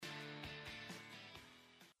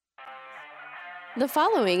The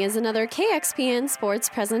following is another KXPN Sports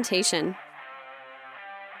presentation.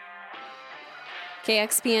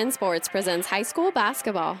 KXPN Sports presents high school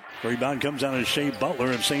basketball. Rebound comes down to Shea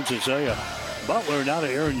Butler of St. Cecilia. Butler now to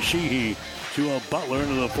Aaron Sheehy to a Butler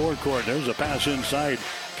into the forecourt. There's a pass inside.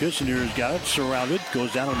 Kissinger's got it surrounded.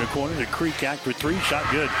 Goes down in the corner to Creekack for three. Shot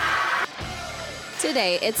good.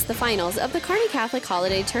 Today, it's the finals of the Kearney Catholic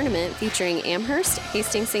Holiday Tournament featuring Amherst,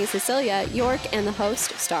 Hastings St. Cecilia, York, and the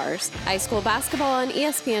host Stars. High school basketball on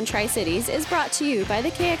ESPN Tri-Cities is brought to you by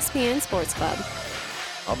the KXPN Sports Club.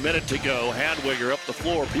 A minute to go. Hadwiger up the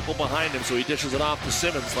floor. People behind him, so he dishes it off to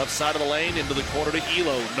Simmons. Left side of the lane, into the corner to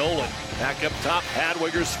Elo. Nolan back up top.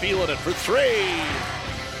 Hadwiger's feeling it for three.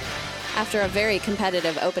 After a very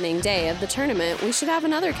competitive opening day of the tournament, we should have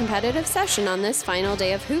another competitive session on this final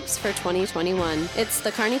day of hoops for 2021. It's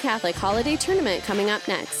the Kearney Catholic Holiday Tournament coming up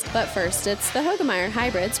next. But first, it's the Hoegemeyer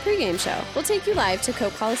Hybrids pregame show. We'll take you live to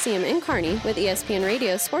Cope Coliseum in Kearney with ESPN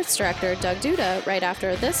Radio Sports Director Doug Duda right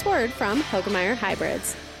after this word from Hoegemeyer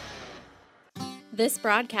Hybrids. This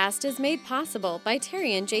broadcast is made possible by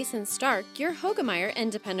Terry and Jason Stark, your Hoegemeyer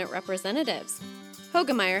Independent Representatives.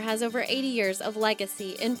 Hoegemeyer has over 80 years of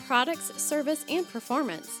legacy in products, service, and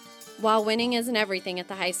performance. While winning isn't everything at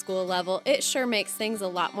the high school level, it sure makes things a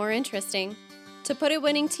lot more interesting. To put a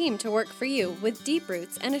winning team to work for you with deep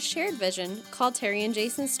roots and a shared vision, call Terry and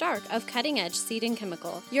Jason Stark of Cutting Edge Seed and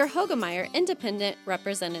Chemical, your Hoegemeyer Independent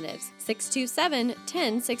Representatives,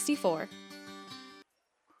 627-1064.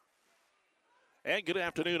 And good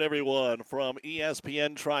afternoon, everyone, from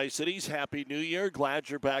ESPN Tri-Cities. Happy New Year. Glad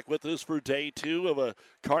you're back with us for day two of a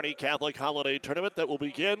Kearney Catholic Holiday Tournament that will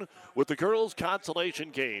begin with the girls' consolation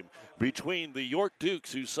game between the York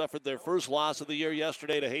Dukes, who suffered their first loss of the year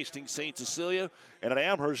yesterday to Hastings St. Cecilia, and an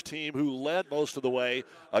Amherst team who led most of the way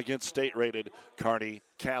against state-rated Kearney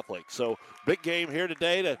Catholic. So big game here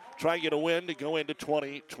today to try and get a win to go into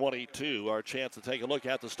 2022. Our chance to take a look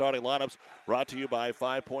at the starting lineups brought to you by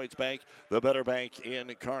 5 Points Bank, the better bank in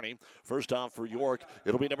Kearney. First off for York,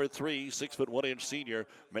 it'll be number 3, 6'1" senior,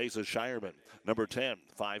 Mesa Shireman. Number 10,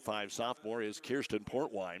 5'5" sophomore is Kirsten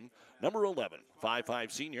Portwine. Number 11,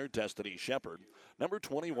 5'5" senior, Destiny Shepard. Number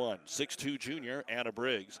 21, 6'2" junior, Anna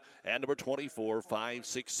Briggs. And number 24,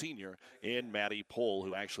 5'6" senior in Maddie Pohl,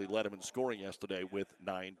 who actually led him in scoring yesterday with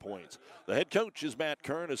 9 points. The head coach is Matt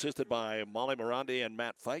Kern, assisted by Molly Morandi and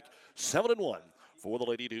Matt Fike. 7-1 for the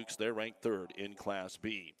Lady Dukes. They're ranked third in Class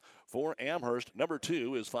B. For Amherst, number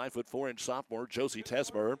 2 is 5'4" sophomore Josie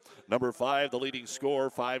Tesmer. Number 5, the leading scorer,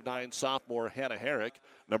 5'9" sophomore Hannah Herrick.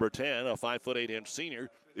 Number 10, a 5'8" senior,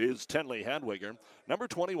 is Tenley Hadwiger. Number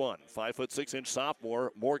 21, 5'6"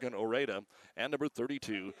 sophomore Morgan Oreda. And number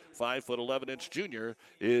 32, 5'11" junior,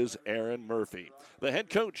 is Aaron Murphy. The head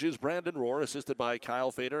coach is Brandon Rohr, assisted by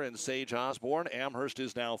Kyle Fader and Sage Osborne. Amherst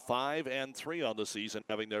is now 5-3 on the season,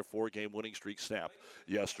 having their 4-game winning streak snapped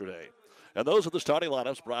yesterday. And those are the starting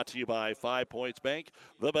lineups brought to you by 5 Points Bank,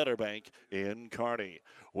 the better bank in Kearney.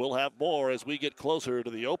 We'll have more as we get closer to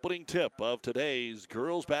the opening tip of today's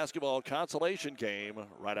girls basketball consolation game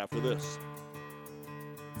right after this.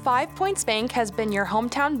 5 Points Bank has been your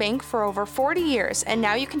hometown bank for over 40 years, and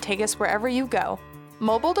now you can take us wherever you go.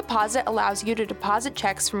 Mobile Deposit allows you to deposit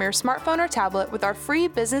checks from your smartphone or tablet with our free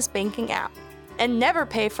business banking app. And never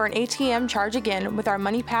pay for an ATM charge again with our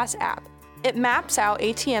MoneyPass app. It maps out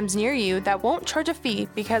ATMs near you that won't charge a fee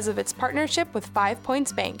because of its partnership with 5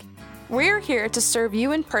 Points Bank. We're here to serve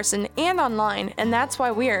you in person and online, and that's why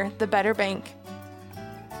we're the better bank.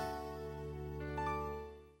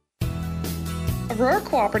 Aurora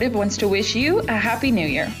Cooperative wants to wish you a Happy New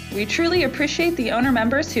Year. We truly appreciate the owner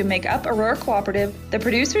members who make up Aurora Cooperative, the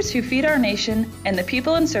producers who feed our nation, and the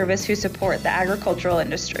people in service who support the agricultural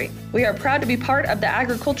industry. We are proud to be part of the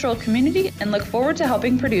agricultural community and look forward to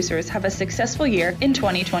helping producers have a successful year in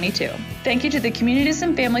 2022. Thank you to the communities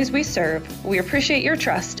and families we serve. We appreciate your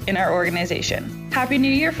trust in our organization. Happy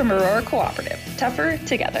New Year from Aurora Cooperative. Tougher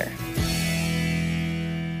together.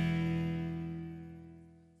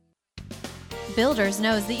 Builders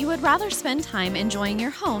knows that you would rather spend time enjoying your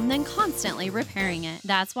home than constantly repairing it.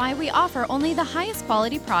 That's why we offer only the highest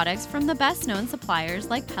quality products from the best known suppliers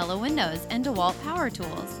like Pella Windows and DeWalt Power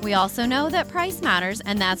Tools. We also know that price matters,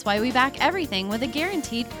 and that's why we back everything with a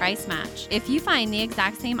guaranteed price match. If you find the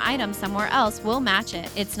exact same item somewhere else, we'll match it.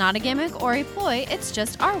 It's not a gimmick or a ploy, it's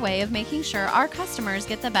just our way of making sure our customers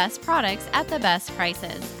get the best products at the best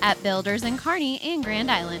prices. At Builders in Kearney and Grand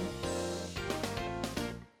Island.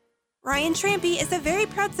 Ryan Trampy is a very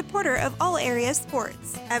proud supporter of all area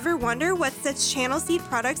sports. Ever wonder what sets Channel Seed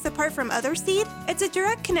products apart from other seed? It's a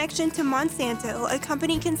direct connection to Monsanto, a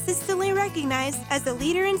company consistently recognized as a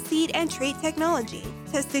leader in seed and trait technology.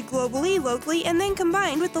 Tested globally, locally, and then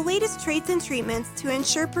combined with the latest traits and treatments to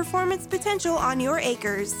ensure performance potential on your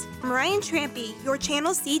acres. I'm Ryan Trampy, your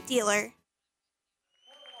Channel Seed dealer.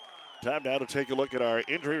 Time now to take a look at our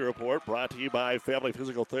injury report, brought to you by Family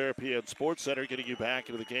Physical Therapy and Sports Center, getting you back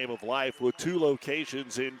into the game of life with 2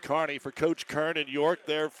 locations in Kearney. For Coach Kern and York,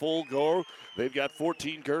 they're full go. They've got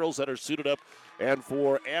 14 girls that are suited up. And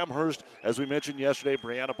for Amherst, as we mentioned yesterday,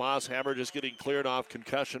 Brianna Bosshammer just getting cleared off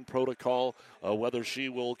concussion protocol. Whether she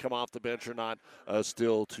will come off the bench or not,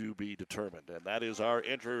 still to be determined. And that is our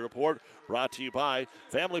injury report, brought to you by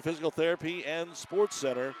Family Physical Therapy and Sports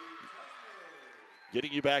Center,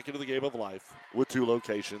 getting you back into the game of life with 2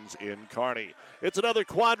 locations in Kearney. It's another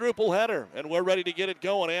quadruple header, and we're ready to get it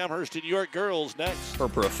going. Amherst and York girls next. For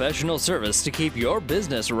professional service to keep your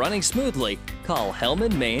business running smoothly, call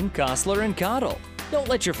Hellman, Maine, Kostler, and Cottle. Don't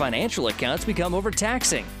let your financial accounts become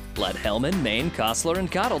overtaxing. Let Hellman, Maine, Kostler, and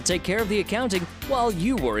Cottle take care of the accounting while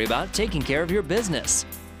you worry about taking care of your business.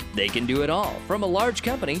 They can do it all, from a large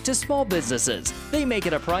company to small businesses. They make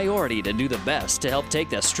it a priority to do the best to help take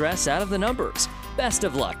the stress out of the numbers. Best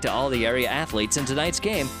of luck to all the area athletes in tonight's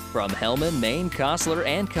game from Hellman, Maine, Kostler,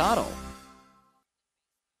 and Cottle.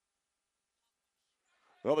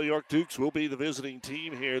 Well, the York Dukes will be the visiting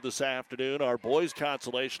team here this afternoon. Our boys'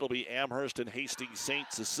 consolation will be Amherst and Hastings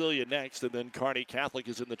St. Cecilia next, and then Kearney Catholic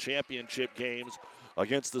is in the championship games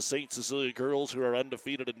against the St. Cecilia girls, who are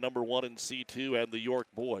undefeated at number 1 in C2, and the York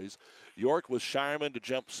boys. York with Shireman to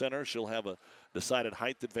jump center. She'll have a decided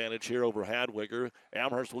height advantage here over Hadwiger.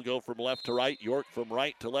 Amherst will go from left to right, York from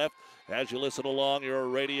right to left. As you listen along your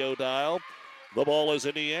radio dial, the ball is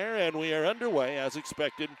in the air, and we are underway as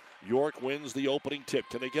expected. York wins the opening tip.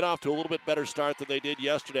 Can they get off to a little bit better start than they did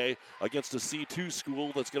yesterday against a C2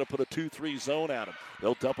 school that's going to put a 2-3 zone at them?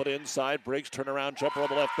 They'll dump it inside. Briggs turnaround jumper on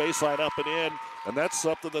the left baseline, up and in. And that's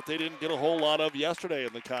something that they didn't get a whole lot of yesterday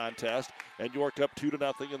in the contest. And York up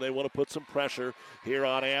 2-0, and they want to put some pressure here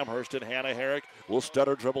on Amherst. And Hannah Herrick will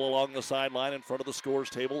stutter dribble along the sideline in front of the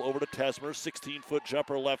scores table over to Tesmer. 16-foot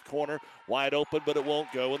jumper left corner, wide open, but it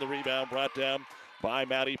won't go. And the rebound brought down by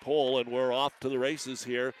Maddie Pohl, and we're off to the races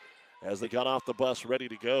here as they got off the bus ready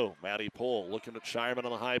to go. Maddie Pohl looking at Shireman on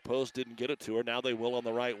the high post, didn't get it to her. Now they will on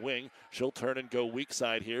the right wing. She'll turn and go weak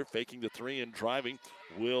side here. Faking the 3 and driving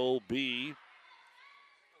will be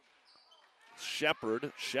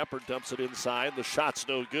Shepard. Shepard dumps it inside. The shot's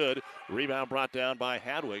no good. Rebound brought down by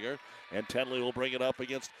Hadwiger. And Tenley will bring it up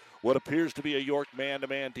against what appears to be a York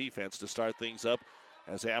man-to-man defense to start things up,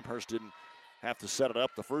 as Amherst didn't have to set it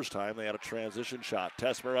up the first time. They had a transition shot.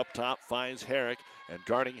 Tesmer up top finds Herrick, and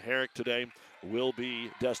guarding Herrick today will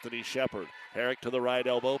be Destiny Shepard. Herrick to the right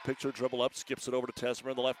elbow, picks her dribble up, skips it over to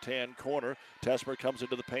Tesmer in the left-hand corner. Tesmer comes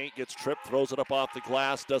into the paint, gets tripped, throws it up off the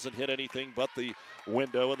glass, doesn't hit anything but the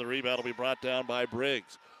window, and the rebound will be brought down by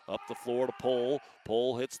Briggs. Up the floor to Pohl.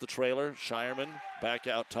 Pohl hits the trailer. Shireman back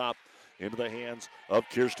out top into the hands of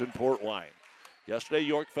Kirsten Portwine. Yesterday,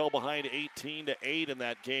 York fell behind 18-8 in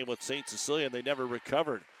that game with St. Cecilia, and they never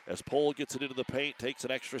recovered. As Pohl gets it into the paint, takes an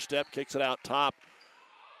extra step, kicks it out top.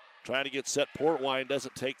 Trying to get set. Portwine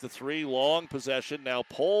doesn't take the 3. Long possession. Now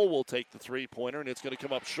Pohl will take the 3-pointer, and it's going to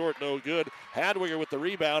come up short. No good. Hadwiger with the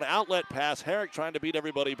rebound. Outlet pass. Herrick trying to beat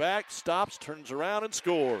everybody back. Stops, turns around, and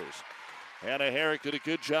scores. Hannah Herrick did a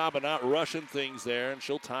good job of not rushing things there, and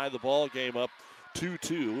she'll tie the ball game up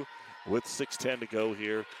 2-2. With 6:10 to go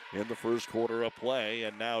here in the first quarter of play.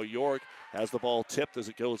 And now York has the ball tipped as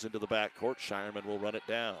it goes into the backcourt. Shireman will run it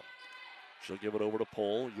down. She'll give it over to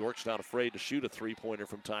Pohl. York's not afraid to shoot a 3-pointer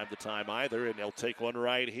from time to time either, and they'll take one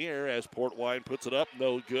right here as Portwine puts it up.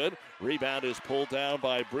 No good. Rebound is pulled down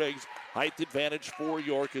by Briggs. Height advantage for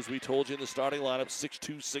York, as we told you in the starting lineup.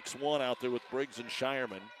 6'2", 6'1" out there with Briggs and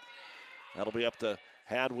Shireman. That'll be up to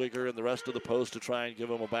Hadwiger and the rest of the post to try and give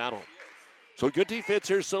them a battle. So good defense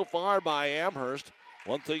here so far by Amherst.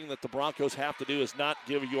 One thing that the Broncos have to do is not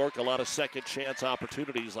give York a lot of second chance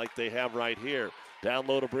opportunities like they have right here. Down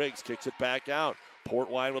low to Briggs, kicks it back out.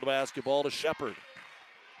 Portwine with the basketball to Shepard.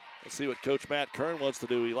 Let's see what Coach Matt Kern wants to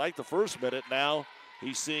do. He liked the first minute. Now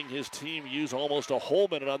he's seeing his team use almost a whole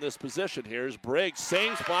minute on this position. Here's Briggs.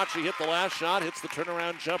 Same spot she hit the last shot. Hits the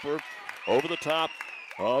turnaround jumper over the top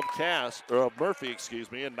of Murphy,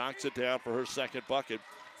 and knocks it down for her second bucket.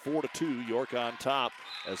 4-2, York on top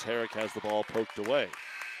as Herrick has the ball poked away.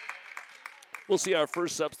 We'll see our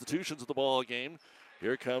first substitutions of the ball game.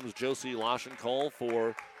 Here comes Josie Loschenkall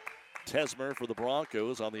for Tesmer for the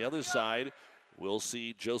Broncos. On the other side, We'll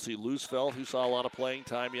see Josie Loosefeld, who saw a lot of playing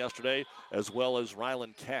time yesterday, as well as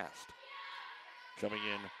Rylan Cast coming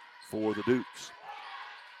in for the Dukes.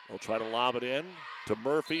 They'll try to lob it in to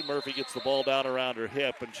Murphy. Murphy gets the ball down around her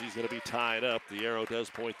hip, and she's going to be tied up. The arrow does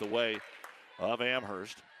point the way of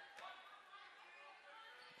Amherst.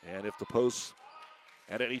 And if the posts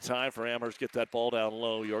at any time for Amherst get that ball down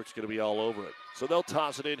low, York's going to be all over it. So they'll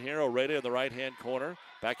toss it in here. Oreda in the right-hand corner.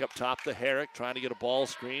 Back up top to Herrick, trying to get a ball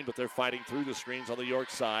screen, but they're fighting through the screens on the York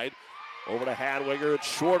side. Over to Hadwiger. It's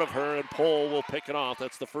short of her, and Pohl will pick it off.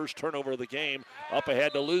 That's the first turnover of the game. Up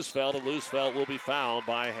ahead to Loosefeld, and Loosefeld will be fouled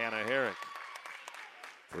by Hannah Herrick.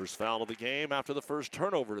 First foul of the game after the first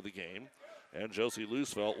turnover of the game. And Josie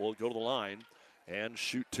Loosefeld will go to the line and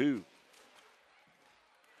shoot two.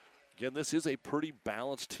 Again, this is a pretty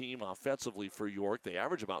balanced team offensively for York. They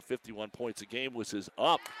average about 51 points a game, which is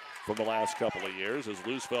up from the last couple of years, as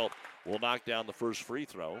Loosefeld will knock down the first free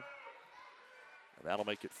throw. And that'll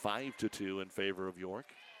make it 5-2 in favor of York.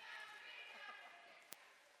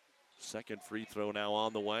 Second free throw now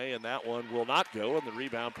on the way, and that one will not go, and the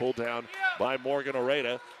rebound pulled down by Morgan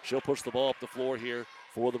Oreda. She'll push the ball up the floor here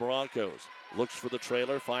for the Broncos. Looks for the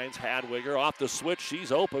trailer, finds Hadwiger. Off the switch,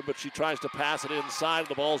 she's open, but she tries to pass it inside.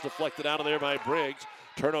 The ball's deflected out of there by Briggs.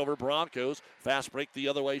 Turnover Broncos. Fast break the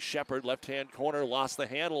other way. Shepard, left-hand corner, lost the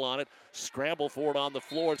handle on it. Scramble for it on the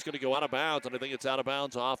floor. It's going to go out of bounds, and I think it's out of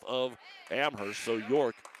bounds off of Amherst. So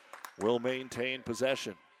York will maintain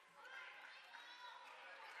possession.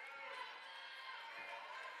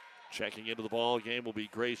 Checking into the ball game will be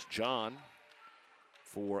Grace John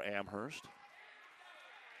for Amherst.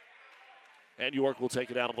 And York will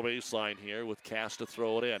take it out of the baseline here with Cass to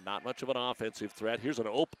throw it in. Not much of an offensive threat. Here's an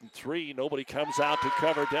open three. Nobody comes out to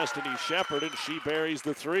cover Destiny Shepard, and she buries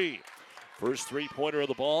the three. First three-pointer of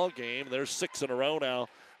the ball game. There's 6 in a row now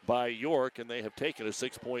by York, and they have taken a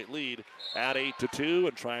 6-point lead at 8-2.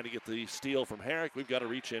 And trying to get the steal from Herrick, we've got a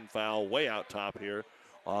reach-in foul way out top here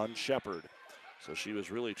on Shepard. So she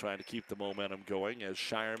was really trying to keep the momentum going as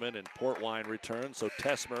Shireman and Portwine return. So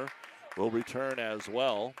Tesmer will return as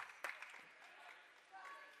well.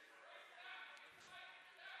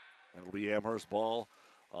 It'll be Amherst ball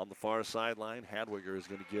on the far sideline. Hadwiger is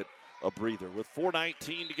going to get a breather with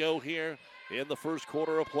 4:19 to go here in the first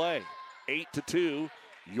quarter of play. 8-2.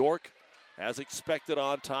 York, as expected,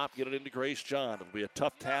 on top. Get it into Grace John. It'll be a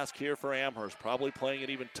tough task here for Amherst. Probably playing an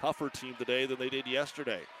even tougher team today than they did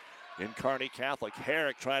yesterday. In Kearney Catholic,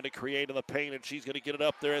 Herrick trying to create in the paint, and she's going to get it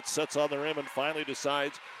up there. It sets on the rim and finally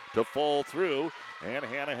decides to fall through. And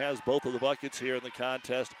Hannah has both of the buckets here in the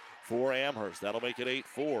contest for Amherst. That'll make it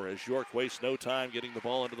 8-4 as York wastes no time getting the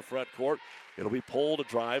ball into the front court. It'll be Pohl to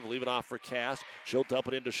drive, leave it off for Cass. She'll dump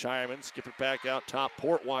it into Shireman, skip it back out top.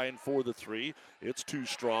 Portwine for the three. It's too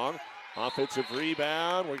strong. Offensive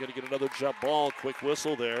rebound. We're going to get another jump ball. Quick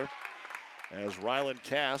whistle there as Rylan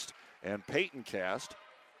Cast and Peyton Cast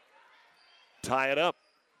tie it up.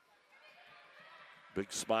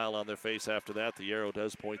 Big smile on their face after that. The arrow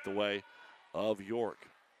does point the way of York.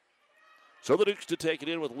 So the Dukes to take it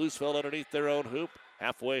in with Loosefeld underneath their own hoop.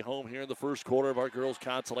 Halfway home here in the first quarter of our girls'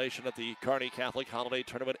 consolation at the Kearney Catholic Holiday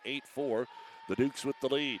Tournament. 8-4. The Dukes with the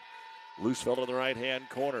lead. Loosefeld in the right-hand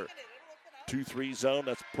corner. 2-3 zone.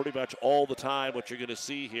 That's pretty much all the time what you're going to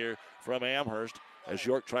see here from Amherst as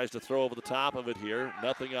York tries to throw over the top of it here.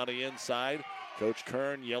 Nothing on the inside. Coach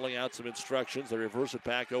Kern yelling out some instructions. They reverse it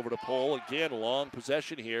back over to Pohl. Again, long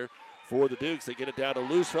possession here for the Dukes. They get it down to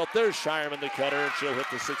Loosefeld. There's Shireman, the cutter, and she'll hit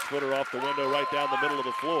the 6-footer off the window right down the middle of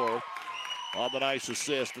the floor on the nice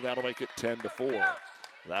assist, and that'll make it 10-4.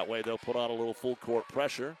 That way they'll put on a little full court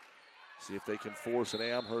pressure, see if they can force an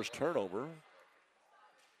Amherst turnover.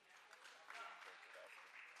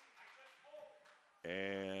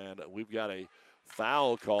 And we've got a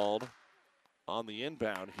foul called on the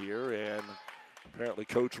inbound here, and apparently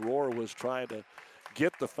Coach Rohr was trying to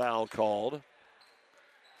get the foul called.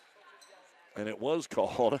 And it was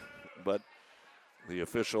called, but the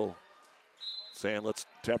official saying let's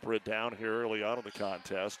temper it down here early on in the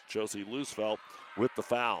contest. Josie Loosefeld with the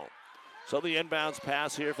foul. So the inbounds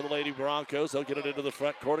pass here for the Lady Broncos. They'll get it into the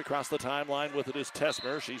front court. Across the timeline with it is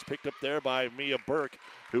Tesmer. She's picked up there by Mia Burke,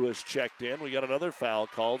 who has checked in. We got another foul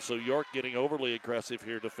called, so York getting overly aggressive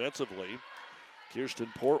here defensively.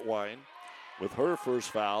 Kirsten Portwine with her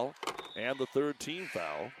first foul and the third team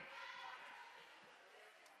foul.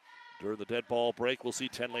 During the dead ball break, we'll see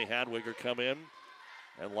Tenley Hadwiger come in,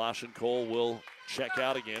 and Lashen Cole will check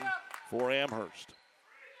out again for Amherst.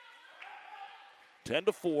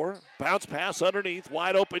 10-4, bounce pass underneath,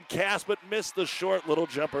 wide open Cass, but missed the short little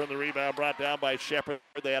jumper, and the rebound brought down by Shepard.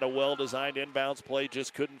 They had a well-designed inbounds play,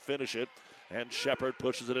 just couldn't finish it. And Shepard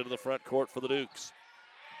pushes it into the front court for the Dukes.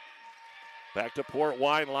 Back to Port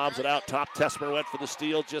Wine, lobs it out top. Tessmer went for the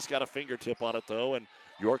steal, just got a fingertip on it though, and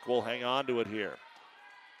York will hang on to it here.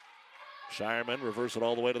 Shireman reverse it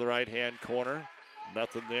all the way to the right-hand corner.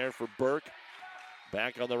 Nothing there for Burke.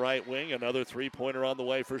 Back on the right wing, another three-pointer on the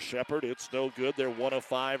way for Shepard. It's no good. They're 1 of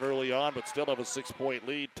 5 early on, but still have a 6-point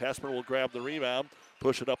lead. Tessmer will grab the rebound,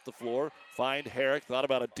 push it up the floor, find Herrick. Thought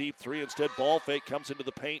about a deep three. Instead, ball fake comes into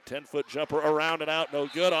the paint. 10-foot jumper around and out. No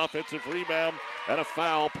good. Offensive rebound and a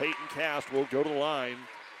foul. Peyton Cast will go to the line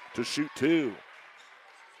to shoot 2.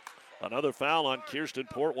 Another foul on Kirsten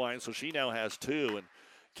Portwine, so she now has 2. And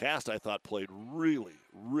Cast, I thought, played really,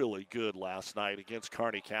 really good last night against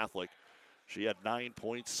Kearney Catholic. She had 9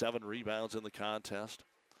 points, 7 rebounds in the contest.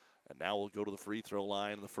 And now we'll go to the free throw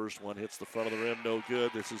line. The first one hits the front of the rim, no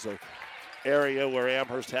good. This is an area where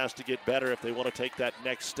Amherst has to get better if they want to take that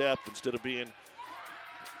next step. Instead of being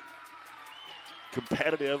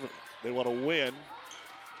competitive, they want to win.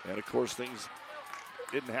 And of course, things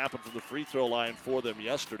didn't happen from the free throw line for them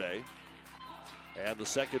yesterday. And the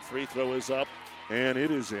second free throw is up, and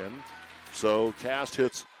it is in. So Cast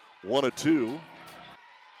hits 1 of 2.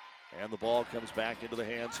 And the ball comes back into the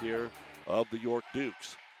hands here of the York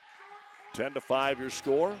Dukes. 10-5 your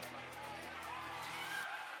score.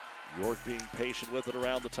 York being patient with it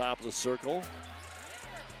around the top of the circle.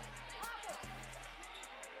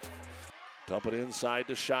 Dump it inside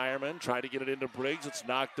to Shireman. Try to get it into Briggs. It's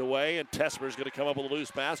knocked away, and Tessmer's going to come up with a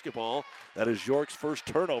loose basketball. That is York's first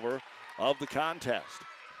turnover of the contest.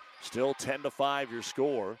 Still 10-5 your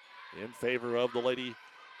score in favor of the Lady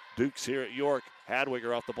Dukes here at York.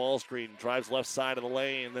 Hadwiger off the ball screen, drives left side of the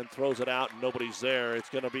lane, then throws it out, and nobody's there. It's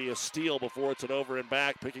going to be a steal before it's an over and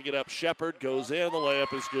back. Picking it up, Shepard goes in. The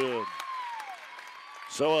layup is good.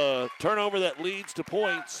 So a turnover that leads to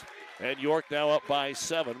points, and York now up by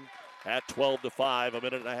 7 at 12-5. A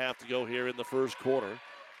minute and a half to go here in the first quarter.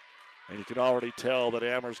 And you can already tell that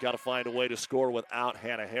Amherst got to find a way to score without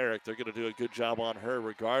Hannah Herrick. They're going to do a good job on her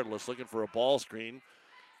regardless. Looking for a ball screen.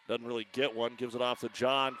 Doesn't really get one. Gives it off to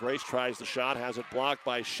John. Grace tries the shot. Has it blocked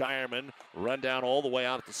by Shireman. Run down all the way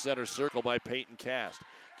out at the center circle by Peyton Cast.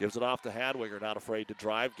 Gives it off to Hadwiger. Not afraid to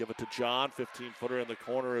drive. Give it to John. 15-footer in the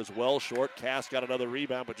corner as well. Short. Cast got another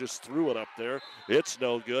rebound, but just threw it up there. It's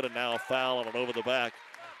no good. And now a foul on an over the back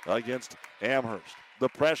against Amherst. The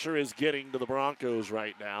pressure is getting to the Broncos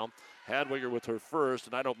right now. Hadwiger with her first.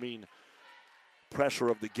 And I don't mean pressure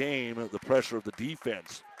of the game. The pressure of the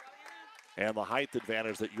defense. And the height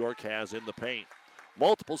advantage that York has in the paint.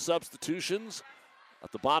 Multiple substitutions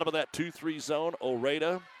at the bottom of that 2-3 zone.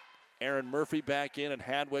 Oreda, Aaron Murphy back in, and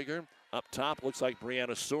Hadwiger. Up top, looks like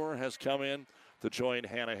Brianna Soer has come in to join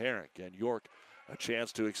Hannah Herrick. And York, a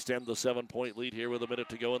chance to extend the 7-point lead here with a minute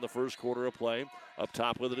to go in the first quarter of play. Up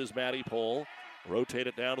top with it is Maddie Pohl. Rotate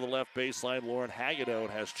it down to the left baseline. Lauren Hagedorn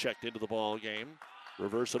has checked into the ball game.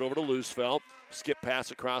 Reverse it over to Loosefelt. Skip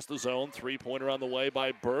pass across the zone. 3-pointer on the way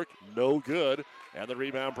by Burke. No good. And the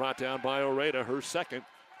rebound brought down by Oreda, her second.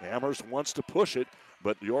 Amherst wants to push it,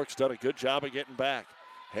 but York's done a good job of getting back.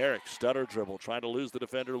 Herrick, stutter dribble, trying to lose the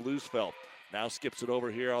defender, Loosefelt. Now skips it over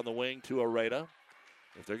here on the wing to Oreda.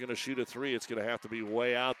 If they're going to shoot a 3, it's going to have to be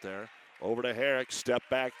way out there. Over to Herrick, step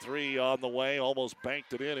back 3 on the way, almost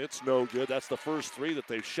banked it in. It's no good. That's the first 3 that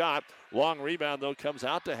they've shot. Long rebound, though, comes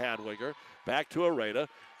out to Hadwiger. Back to Oreda.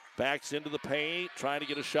 Backs into the paint, trying to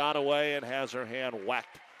get a shot away, and has her hand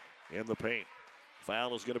whacked in the paint.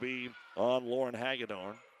 Foul is going to be on Lauren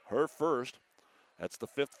Hagedorn. Her first. That's the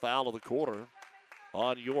 5th foul of the quarter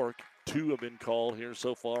on York. 2 have been called here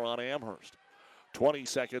so far on Amherst. 20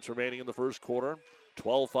 seconds remaining in the first quarter.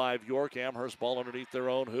 12-5 York. Amherst ball underneath their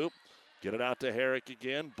own hoop. Get it out to Herrick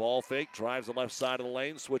again. Ball fake. Drives the left side of the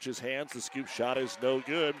lane. Switches hands. The scoop shot is no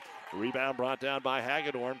good. Rebound brought down by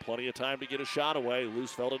Hagedorn. Plenty of time to get a shot away.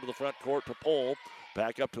 Loosefelt into the front court to Pohl.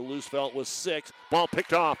 Back up to Loosefelt with 6. Ball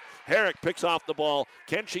picked off. Herrick picks off the ball.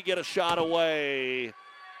 Can she get a shot away?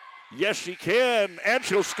 Yes, she can. And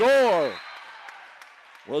she'll score.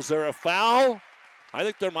 Was there a foul? I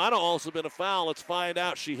think there might have also been a foul. Let's find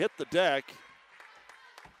out. She hit the deck.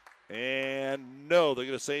 And no, they're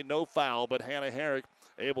going to say no foul, but Hannah Herrick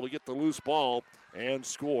able to get the loose ball and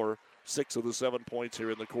score 6 of the 7 points here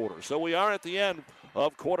in the quarter. So we are at the end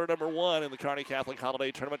of quarter number 1 in the Kearney Catholic Holiday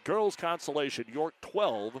Tournament. Girls Consolation, York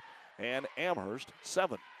 12 and Amherst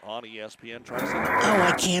 7. on ESPN Tri-City. Oh,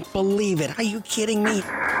 I can't believe it. Are you kidding me?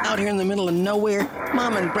 Out here in the middle of nowhere,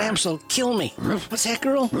 Mom and Bramps will kill me. What's that,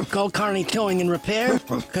 girl? Call Carney Towing and Repair?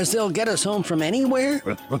 Because they'll get us home from anywhere?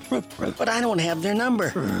 But I don't have their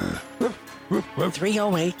number.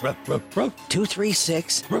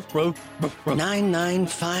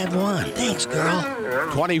 308-236-9951. Thanks, girl.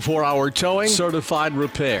 24-hour towing, certified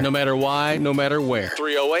repair. No matter why, no matter where.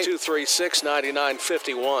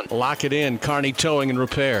 308-236-9951. Lock it in, Carney Towing and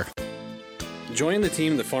Repair. Join the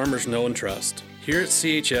team that farmers know and trust. Here at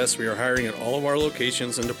CHS, we are hiring at all of our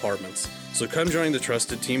locations and departments. So come join the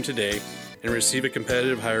trusted team today and receive a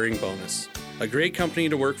competitive hiring bonus. A great company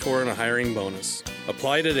to work for and a hiring bonus.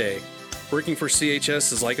 Apply today. Working for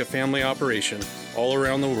CHS is like a family operation all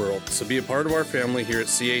around the world, so be a part of our family here at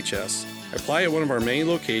CHS. Apply at one of our many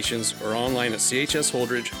locations or online at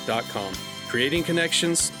chsholdridge.com. Creating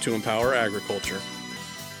connections to empower agriculture.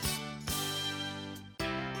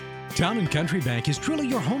 Town & Country Bank is truly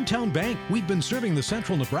your hometown bank. We've been serving the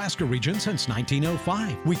central Nebraska region since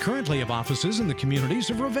 1905. We currently have offices in the communities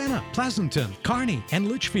of Ravenna, Pleasanton, Kearney, and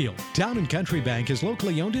Litchfield. Town & Country Bank is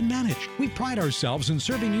locally owned and managed. We pride ourselves in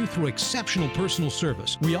serving you through exceptional personal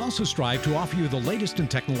service. We also strive to offer you the latest in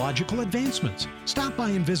technological advancements. Stop by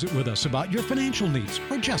and visit with us about your financial needs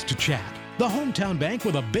or just to chat. The hometown bank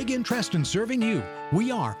with a big interest in serving you. We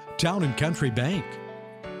are Town & Country Bank.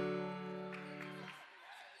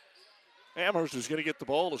 Amherst is going to get the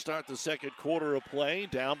ball to start the second quarter of play.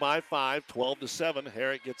 Down by 5, 12-7.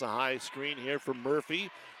 Herrick gets a high screen here from Murphy,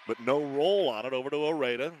 but no roll on it over to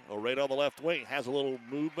Oreda. Oreda on the left wing has a little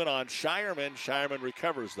movement on Shireman. Shireman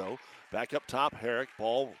recovers, though. Back up top, Herrick.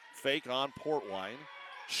 Ball fake on Portwine.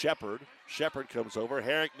 Shepard comes over.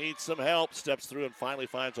 Herrick needs some help. Steps through and finally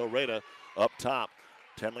finds Oreda up top.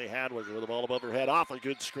 Tenley Hadwiger with the ball above her head. Off a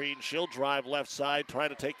good screen. She'll drive left side, trying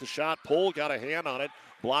to take the shot. Pole got a hand on it.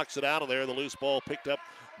 Blocks it out of there. The loose ball picked up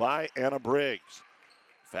by Anna Briggs.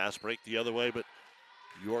 Fast break the other way, but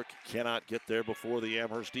York cannot get there before the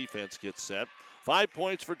Amherst defense gets set. 5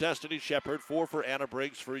 points for Destiny Shepard, 4 for Anna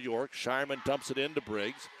Briggs for York. Shireman dumps it into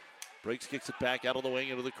Briggs. Briggs kicks it back out of the wing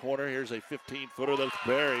into the corner. Here's a 15-footer that's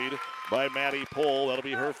buried by Maddie Pohl. That'll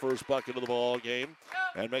be her first bucket of the ball game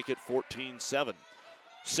and make it 14-7.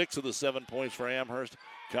 6 of the 7 points for Amherst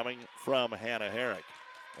coming from Hannah Herrick.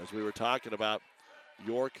 As we were talking about,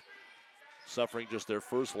 York suffering just their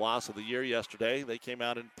first loss of the year yesterday. They came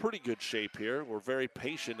out in pretty good shape here. Were very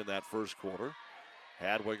patient in that first quarter.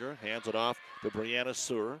 Hadwiger hands it off to Brianna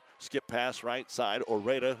Sewer. Skip pass right side.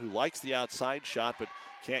 Oreda, who likes the outside shot but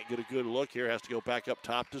can't get a good look here, has to go back up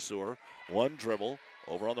top to Sewer. One dribble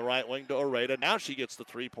over on the right wing to Oreda. Now she gets the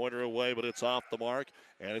three-pointer away, but it's off the mark,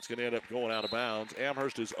 and it's going to end up going out of bounds.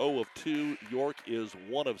 Amherst is 0 of 2. York is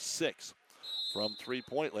 1 of 6. From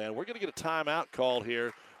three-point land. We're going to get a timeout called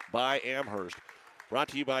here by Amherst. Brought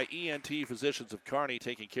to you by ENT Physicians of Kearney,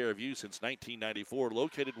 taking care of you since 1994.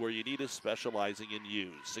 Located where you need us, specializing in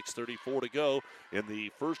you. 6:34 to go in the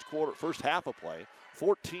first half of play.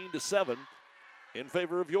 14-7 in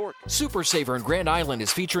favor of York. Super Saver in Grand Island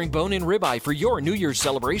is featuring bone-in ribeye for your New Year's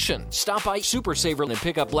celebration. Stop by Super Saver and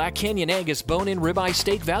pick up Black Canyon Angus bone-in ribeye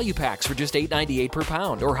steak value packs for just $8.98 per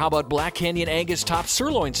pound. Or how about Black Canyon Angus top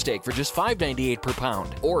sirloin steak for just $5.98 per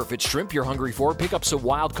pound. Or if it's shrimp you're hungry for, pick up some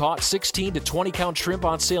wild-caught 16 to 20-count shrimp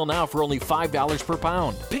on sale now for only $5 per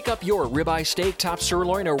pound. Pick up your ribeye steak, top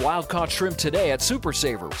sirloin, or wild-caught shrimp today at Super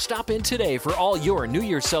Saver. Stop in today for all your New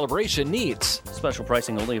Year's celebration needs. Special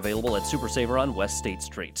pricing only available at Super Saver on West State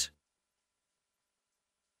Street.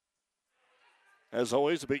 As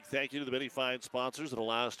always, a big thank you to the many fine sponsors that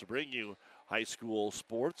allow us to bring you high school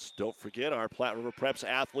sports. Don't forget our Platte River Preps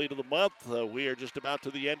Athlete of the Month. We are just about to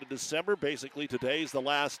the end of December. Basically, today's the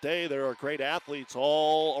last day. There are great athletes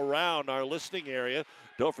all around our listening area.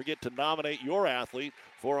 Don't forget to nominate your athlete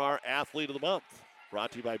for our Athlete of the Month. Brought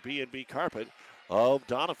to you by B&B Carpet of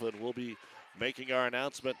Donovan. We'll be making our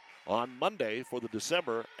announcement on Monday for the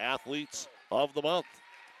December Athletes of the Month.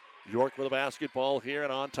 York with a basketball here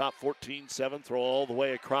and on top 14-7. Throw all the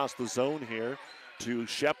way across the zone here to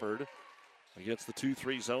Shepard. Against the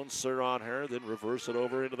 2-3 zone, Sir on her, then reverse it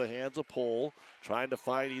over into the hands of Pohl. Trying to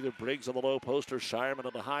find either Briggs on the low post or Shireman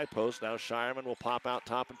on the high post. Now Shireman will pop out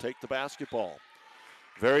top and take the basketball.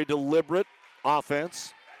 Very deliberate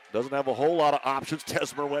offense. Doesn't have a whole lot of options.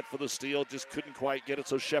 Tesmer went for the steal, just couldn't quite get it.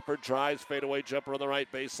 So Shepard drives, fadeaway jumper on the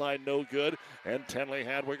right baseline, no good. And Tenley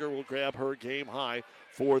Hadwiger will grab her game-high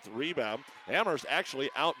 4th rebound. Amherst actually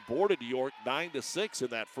outboarded York 9-6 in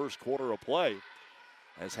that first quarter of play.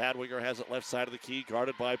 As Hadwiger has it left side of the key,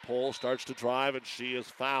 guarded by Pohl, starts to drive, and she is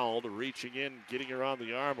fouled. Reaching in, getting her on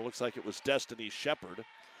the arm. It looks like it was Destiny Shepard.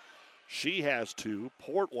 She has 2.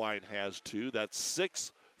 Portwine has 2. That's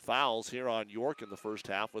 6 fouls here on York in the first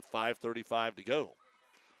half with 5:35 to go.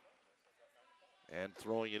 And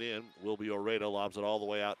throwing it in will be Oreda. Lobs it all the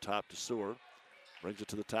way out top to Seward. Brings it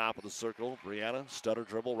to the top of the circle. Brianna, stutter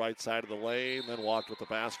dribble, right side of the lane, then walked with the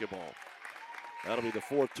basketball. That'll be the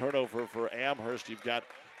 4th turnover for Amherst. You've got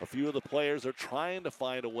a few of the players are trying to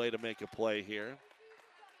find a way to make a play here.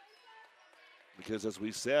 Because as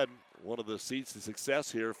we said, one of the seeds to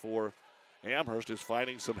success here for Amherst is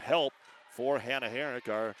finding some help for Hannah Herrick.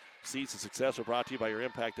 Our seeds to success are brought to you by your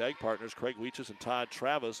Impact Ag partners, Craig Weeches and Todd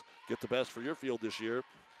Travis. Get the best for your field this year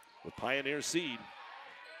with Pioneer Seed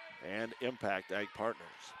and Impact Ag partners.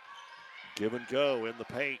 Give and go in the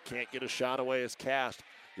paint. Can't get a shot away as Cast.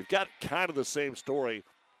 You've got kind of the same story.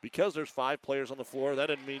 Because there's 5 players on the floor, that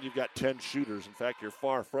doesn't mean you've got 10 shooters. In fact, you're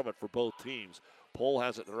far from it for both teams. Pohl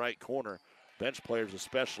has it in the right corner. Bench players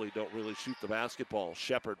especially don't really shoot the basketball.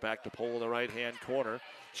 Shepard back to Pohl in the right-hand corner.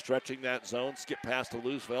 Stretching that zone. Skip past to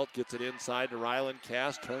Loosevelt. Gets it inside to Ryland.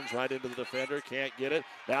 Cast. Turns right into the defender. Can't get it.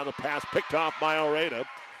 Now the pass picked off by Oreda.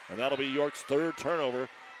 And that'll be York's 3rd turnover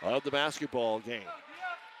of the basketball game.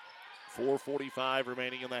 4:45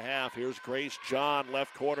 remaining in the half. Here's Grace John,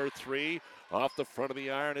 left corner 3. Off the front of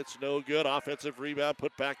the iron, it's no good. Offensive rebound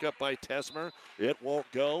put back up by Tesmer. It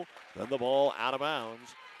won't go. Then the ball out of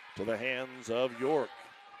bounds to the hands of York.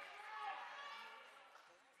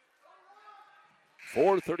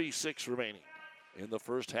 4:36 remaining in the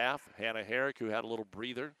first half. Hannah Herrick, who had a little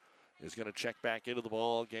breather, is going to check back into the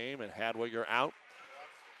ball game, and Hadwiger out.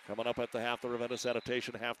 Coming up at the half, the Ravenna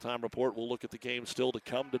Sanitation halftime report. We'll look at the game still to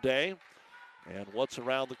come today and what's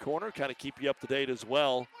around the corner. Kind of keep you up to date as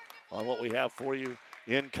well on what we have for you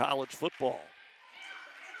in college football.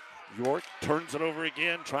 York turns it over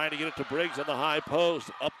again, trying to get it to Briggs on the high post.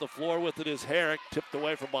 Up the floor with it is Herrick, tipped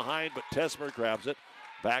away from behind, but Tesmer grabs it.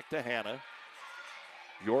 Back to Hannah.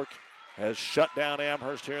 York has shut down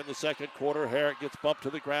Amherst here in the second quarter. Herrick gets bumped to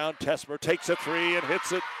the ground. Tesmer takes a 3 and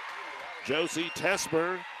hits it. Josie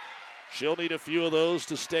Tesmer, she'll need a few of those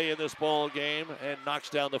to stay in this ball game, and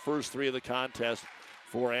knocks down the first 3 of the contest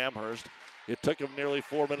for Amherst. It took them nearly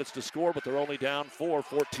 4 minutes to score, but they're only down 4.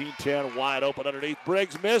 14-10, wide open underneath.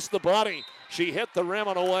 Briggs missed the bunny. She hit the rim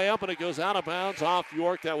on the way up, and it goes out of bounds off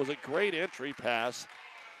York. That was a great entry pass,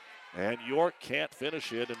 and York can't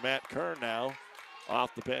finish it. And Matt Kern now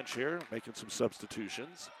off the bench here, making some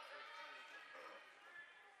substitutions.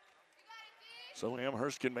 So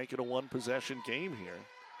Amherst can make it a 1-possession game here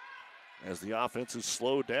as the offense is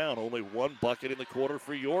slowed down. Only 1 bucket in the quarter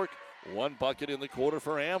for York, 1 bucket in the quarter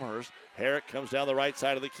for Amherst. Herrick comes down the right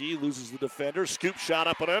side of the key, loses the defender. Scoop shot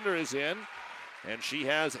up and under is in, and she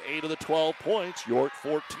has 8 of the 12 points. York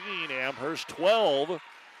 14, Amherst 12.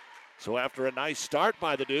 So after a nice start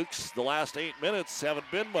by the Dukes, the last 8 minutes haven't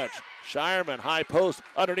been much. Shireman, high post,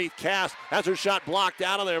 underneath Cast, has her shot blocked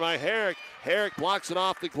out of there by Herrick. Herrick blocks it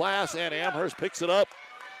off the glass, and Amherst picks it up.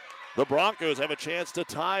 The Broncos have a chance to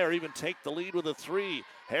tie or even take the lead with a 3.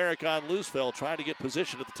 Herrick on Loosevelt, trying to get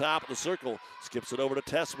position at the top of the circle. Skips it over to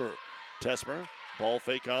Tesmer. Tesmer, ball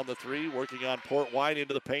fake on the 3, working on Portwine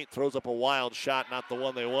into the paint, throws up a wild shot, not the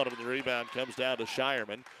one they wanted. The rebound comes down to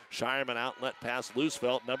Shireman. Shireman outlet pass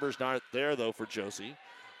Loosevelt. Numbers not there, though, for Josie.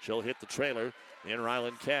 She'll hit the trailer in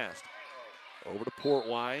Ryland Cast. Over to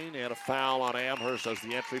Portwine, and a foul on Amherst as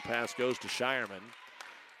the entry pass goes to Shireman.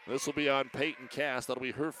 This will be on Peyton Cast. That'll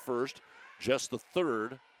be her first, just the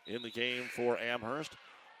 3rd in the game for Amherst.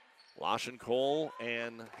 Lashen-Cole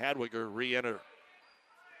and Hadwiger re-enter.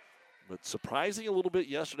 But surprising a little bit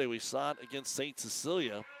yesterday, we saw it against St.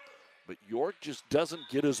 Cecilia, but York just doesn't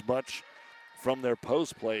get as much from their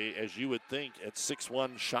post play as you would think. At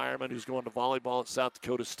 6'1", Shireman, who's going to volleyball at South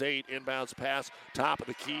Dakota State. Inbounds pass, top of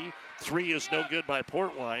the key. 3 is no good by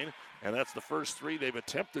Portwine, and that's the first 3 they've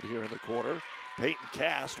attempted here in the quarter. Peyton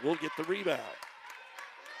Cast will get the rebound.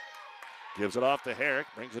 Gives it off to Herrick,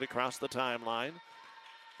 brings it across the timeline.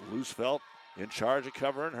 Loosevelt in charge of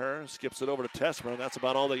covering her, skips it over to Tesmer, and that's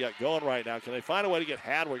about all they got going right now. Can they find a way to get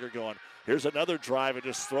Hadwiger going? Here's another drive and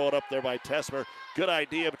just throw it up there by Tesmer. Good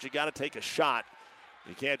idea, but you got to take a shot.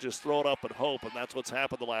 You can't just throw it up and hope, and that's what's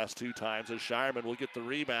happened the last 2 times as Shireman will get the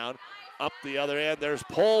rebound. Up the other end, there's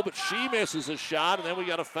Pohl, but she misses a shot, and then we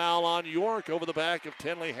got a foul on York over the back of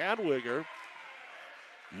Tenley Hadwiger.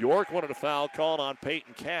 York wanted a foul called on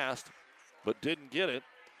Peyton Cast, but didn't get it.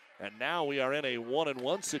 And now we are in a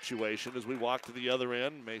 1-and-1 situation as we walk to the other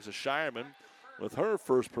end. Mesa Shireman with her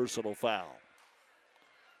first personal foul.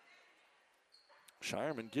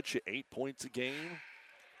 Shireman gets you 8 points a game.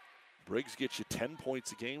 Briggs gets you 10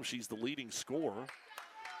 points a game. She's the leading scorer.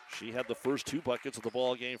 She had the first 2 buckets of the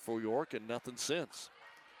ball game for York and nothing since.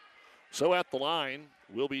 So at the line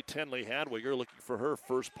will be Tenley Hadwiger looking for her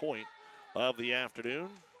first point of the afternoon.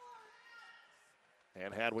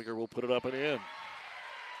 And Hadwiger will put it up and in.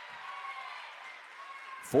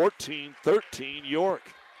 14-13 York.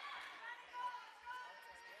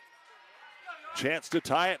 Chance to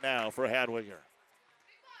tie it now for Hadwiger.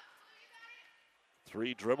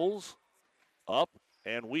 3 dribbles, up,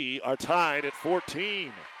 and we are tied at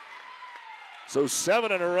 14. So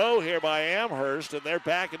 7 in a row here by Amherst, and they're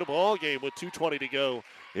back in the ball game with 2:20 to go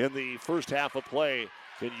in the first half of play.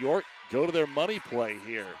 Can York go to their money play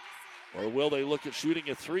here? Or will they look at shooting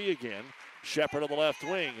a 3 again? Shepard on the left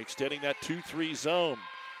wing, extending that 2-3 zone.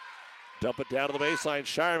 Dump it down to the baseline.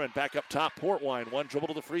 Shireman back up top, Portwine. 1 dribble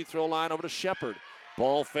to the free throw line over to Shepard.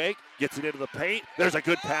 Ball fake, gets it into the paint. There's a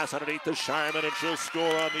good pass underneath to Shireman, and she'll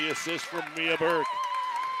score on the assist from Mia Burke.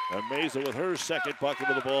 Amazing with her second bucket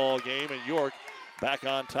of the ball game, and York back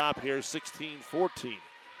on top here, 16-14.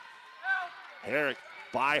 Herrick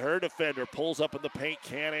by her defender, pulls up in the paint,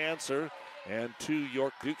 can't answer. And 2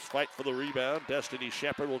 York Dukes fight for the rebound. Destiny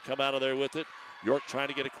Shepard will come out of there with it. York trying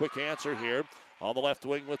to get a quick answer here. On the left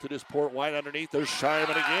wing with it is Portwine underneath. There's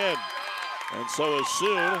Shireman again. And so as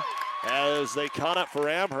soon as they caught up for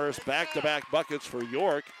Amherst, back-to-back buckets for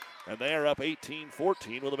York. And they are up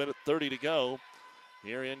 18-14 with 1:30 to go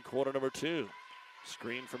here in quarter number 2.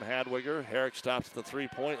 Screen from Hadwiger. Herrick stops at the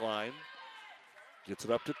 3-point line. Gets it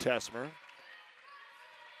up to Tesmer.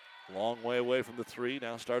 Long way away from the 3.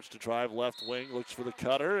 Now starts to drive left wing. Looks for the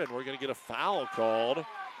cutter, and we're going to get a foul called.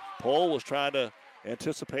 Pohl was trying to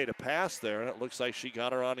anticipate a pass there, and it looks like she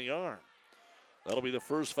got her on the arm. That'll be the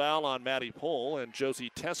first foul on Maddie Pohl, and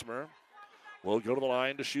Josie Tesmer will go to the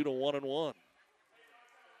line to shoot a 1-and-1.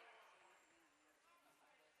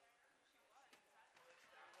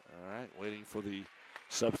 All right, waiting for the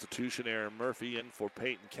substitution. Aaron Murphy in for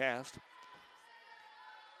Peyton Cast.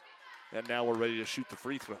 And now we're ready to shoot the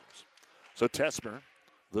free throws. So Tesmer,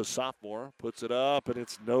 the sophomore, puts it up, and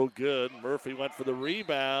it's no good. Murphy went for the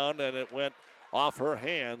rebound, and it went off her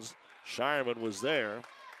hands. Shireman was there.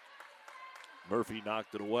 Murphy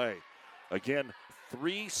knocked it away. Again,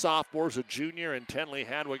 3 sophomores, a junior, and Tenley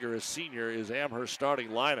Hadwiger, a senior, is Amherst starting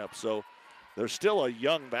lineup. So they're still a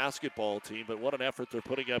young basketball team, but what an effort they're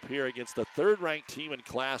putting up here against the 3rd-ranked team in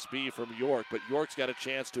Class B from York. But York's got a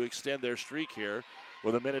chance to extend their streak here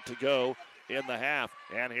with a minute to go in the half.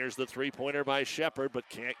 And here's the 3-pointer by Shepard, but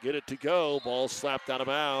can't get it to go. Ball slapped out of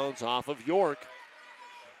bounds off of York.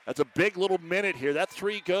 That's a big little minute here. That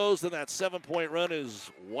 3 goes, then that 7-point run is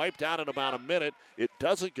wiped out in about a minute. It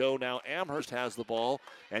doesn't go. Now Amherst has the ball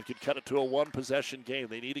and can cut it to a 1-possession game.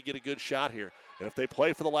 They need to get a good shot here. And if they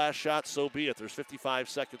play for the last shot, so be it. There's 55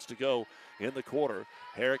 seconds to go in the quarter.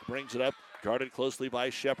 Herrick brings it up, guarded closely by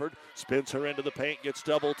Shepard. Spins her into the paint, gets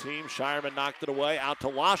double teamed. Shireman knocked it away. Out to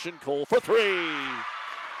Washenkohl for 3.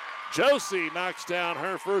 Josie knocks down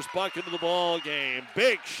her first bucket of the ball game.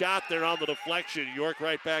 Big shot there on the deflection. York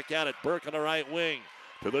right back at it. Burke on the right wing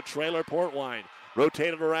to the trailer Portwine.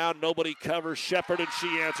 Rotated around, nobody covers Shepard, and she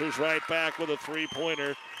answers right back with a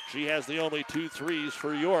 3-pointer. She has the only 2 threes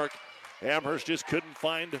for York. Amherst just couldn't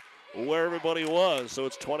find where everybody was. So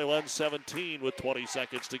it's 21-17 with 20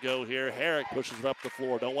 seconds to go here. Herrick pushes it up the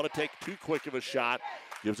floor. Don't want to take too quick of a shot.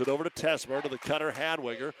 Gives it over to Tesmer, to the cutter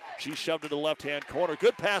Hadwiger. She shoved it to the left-hand corner.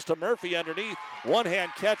 Good pass to Murphy underneath.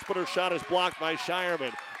 One-hand catch, but her shot is blocked by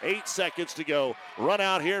Shireman. 8 seconds to go. Run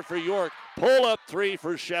out here for York. Pull up 3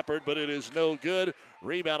 for Shepard, but it is no good.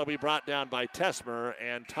 Rebound will be brought down by Tesmer,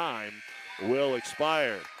 and time will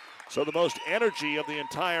expire. So the most energy of the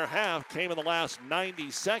entire half came in the last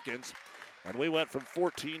 90 seconds, and we went from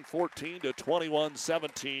 14-14 to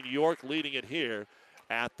 21-17. York leading it here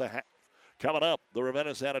at the half. Coming up, the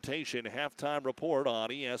Ravenna Sanitation halftime report on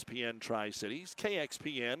ESPN Tri-Cities,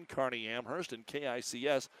 KXPN, Kearney Amherst, and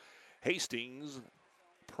KICS Hastings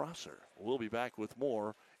Prosser. We'll be back with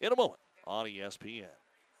more in a moment on ESPN.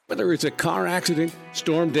 Whether it's a car accident,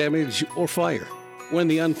 storm damage, or fire, when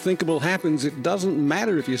the unthinkable happens, it doesn't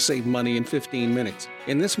matter if you save money in 15 minutes.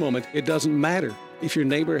 In this moment, it doesn't matter if your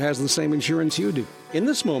neighbor has the same insurance you do. In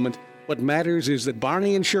this moment, what matters is that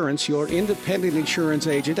Barney Insurance, your independent insurance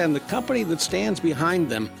agent, and the company that stands behind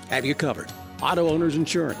them have you covered. Auto Owners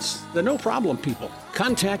Insurance, the no-problem people.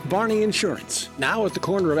 Contact Barney Insurance, now at the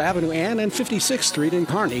corner of Avenue Ann and 56th Street in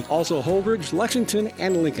Kearney, also Holdridge, Lexington,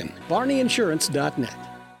 and Lincoln. BarneyInsurance.net.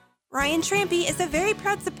 Ryan Trampy is a very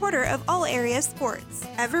proud supporter of all area sports.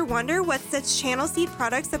 Ever wonder what sets Channel Seed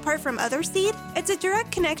products apart from other seed? It's a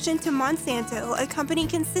direct connection to Monsanto, a company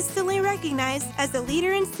consistently recognized as a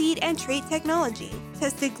leader in seed and trait technology.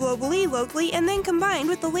 tested globally, locally, and then combined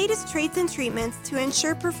with the latest traits and treatments to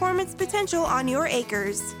ensure performance potential on your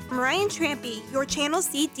acres. I'm Ryan Trampy, your Channel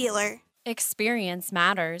Seed dealer. Experience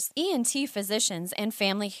matters. ENT Physicians and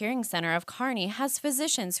Family Hearing Center of Kearney has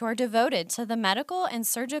physicians who are devoted to the medical and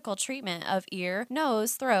surgical treatment of ear,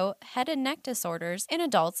 nose, throat, head and neck disorders in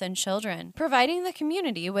adults and children, providing the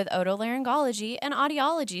community with otolaryngology and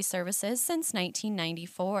audiology services since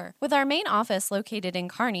 1994. With our main office located in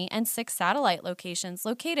Kearney and 6 satellite locations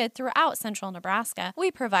located throughout central Nebraska,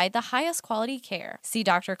 we provide the highest quality care. See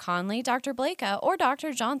Dr. Conley, Dr. Blaka, or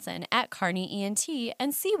Dr. Johnson at Kearney ENT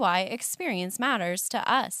and see why experience matters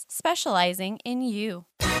to us, specializing in you.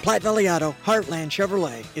 Platte Valley Auto, Heartland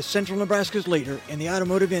Chevrolet is Central Nebraska's leader in the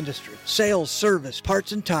automotive industry. Sales, service,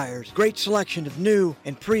 parts, and tires. Great selection of new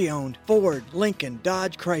and pre-owned Ford, Lincoln,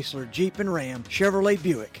 Dodge, Chrysler, Jeep, and Ram, Chevrolet,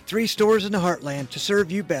 Buick. 3 stores in the Heartland to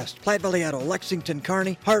serve you best. Platte Valley Auto, Lexington,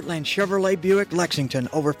 Kearney, Heartland Chevrolet, Buick, Lexington.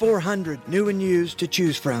 Over 400 new and used to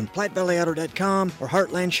choose from. PlatteValleyAuto.com or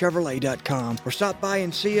HeartlandChevrolet.com. Or stop by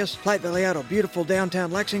and see us. Platte Valley Auto, beautiful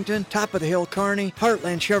downtown Lexington, top of the hill, Kearney,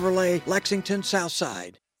 Heartland Chevrolet, Lexington,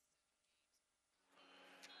 Southside.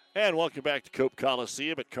 And welcome back to Cope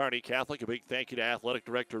Coliseum at Kearney Catholic. A big thank you to Athletic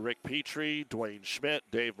Director Rick Petrie, Dwayne Schmidt,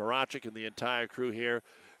 Dave Marachik, and the entire crew here,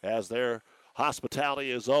 as their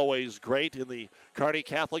hospitality is always great in the Kearney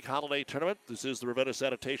Catholic Holiday Tournament. This is the Ravenna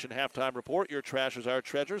Sanitation Halftime Report. Your trash is our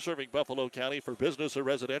treasure, serving Buffalo County for business or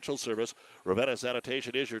residential service. Ravenna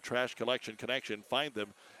Sanitation is your trash collection connection. Find them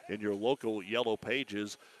in your local yellow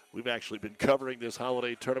pages. We've actually been covering this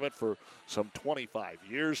holiday tournament for some 25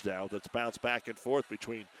 years now. That's bounced back and forth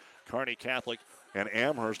between Kearney Catholic and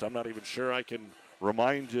Amherst. I'm not even sure I can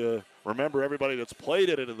remember everybody that's played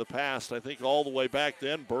in it in the past. I think all the way back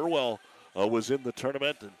then, Burwell was in the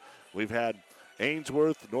tournament, and we've had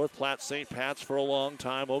Ainsworth, North Platte, St. Pat's for a long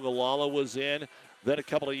time. Ogallala was in. Then a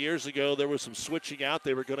couple of years ago, there was some switching out.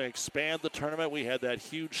 They were going to expand the tournament. We had that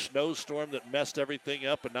huge snowstorm that messed everything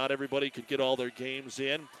up, and not everybody could get all their games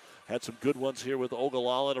in. Had some good ones here with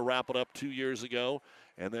Ogallala to wrap it up 2 years ago.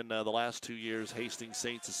 And then the last 2 years, Hastings,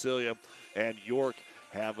 St. Cecilia, and York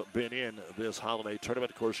have been in this holiday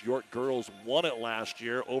tournament. Of course, York girls won it last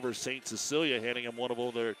year over St. Cecilia, handing them one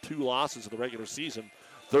of their 2 losses in the regular season,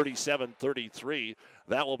 37-33.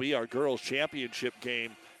 That will be our girls' championship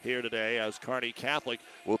game here today, as Kearney Catholic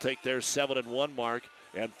will take their 7-1 mark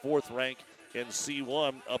and 4th rank in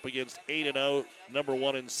C1 up against 8-0, number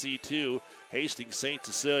 1 in C2, Hastings, St.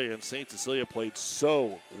 Cecilia. And St. Cecilia played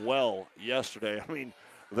so well yesterday. I mean,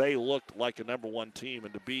 they looked like a number 1 team,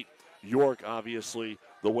 and to beat York, obviously,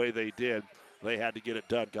 the way they did, they had to get it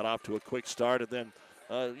done. Got off to a quick start, and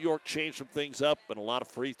then York changed some things up, and a lot of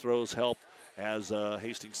free throws helped as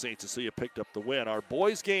Hastings St. Cecilia picked up the win. Our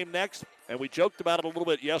boys game next, and we joked about it a little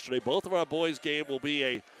bit yesterday. Both of our boys game will be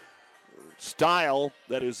a style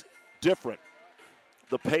that is different.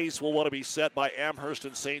 The pace will want to be set by Amherst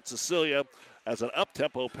and St. Cecilia as an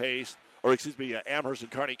up-tempo pace, or Amherst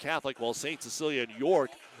and Kearney Catholic, while St. Cecilia and York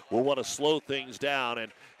will want to slow things down,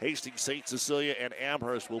 and Hastings, St. Cecilia, and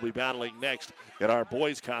Amherst will be battling next in our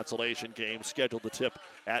boys consolation game, scheduled to tip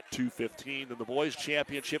at 2:15. In the boys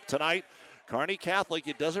championship tonight, Kearney Catholic,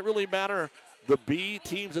 it doesn't really matter the B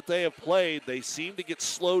teams that they have played. They seem to get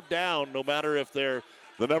slowed down no matter if they're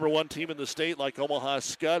the number 1 team in the state like Omaha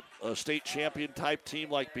Skutt, a state champion type team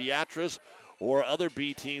like Beatrice, or other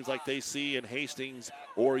B teams like they see in Hastings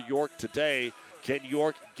or York today. Can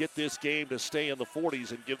York get this game to stay in the 40s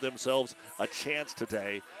and give themselves a chance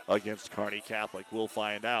today against Kearney Catholic? We'll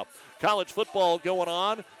find out. College football going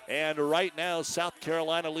on, and right now South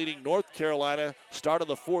Carolina leading North Carolina. Start of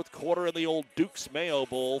the 4th quarter in the old Duke's Mayo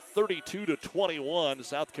Bowl, 32-21.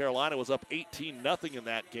 South Carolina was up 18-0 in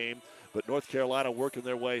that game, but North Carolina working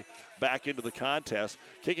their way back into the contest.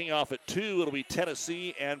 Kicking off at 2, it'll be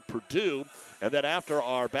Tennessee and Purdue. And then after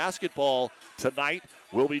our basketball tonight,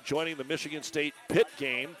 we'll be joining the Michigan State Pitt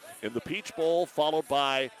game in the Peach Bowl, followed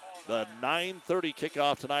by the 9:30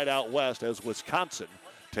 kickoff tonight out west as Wisconsin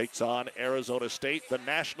takes on Arizona State. The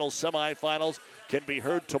national semifinals can be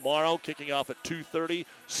heard tomorrow, kicking off at 2:30,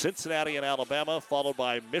 Cincinnati and Alabama, followed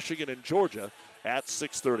by Michigan and Georgia at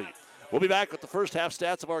 6:30. We'll be back with the first half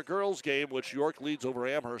stats of our girls game, which York leads over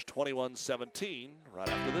Amherst 21-17 right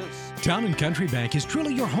after this. Town & Country Bank is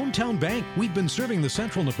truly your hometown bank. We've been serving the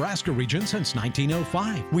central Nebraska region since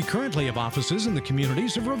 1905. We currently have offices in the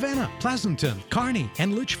communities of Ravenna, Pleasanton, Kearney,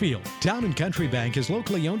 and Litchfield. Town & Country Bank is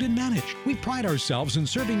locally owned and managed. We pride ourselves in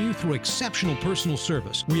serving you through exceptional personal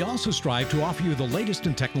service. We also strive to offer you the latest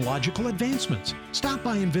in technological advancements. Stop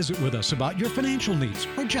by and visit with us about your financial needs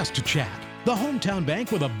or just to chat. The hometown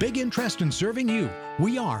bank with a big interest in serving you.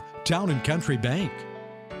 We are Town & Country Bank.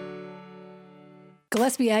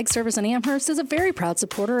 Gillespie Ag Service in Amherst is a very proud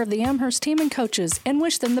supporter of the Amherst team and coaches and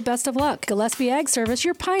wish them the best of luck. Gillespie Ag Service,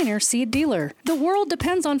 your Pioneer seed dealer. The world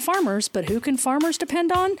depends on farmers, but who can farmers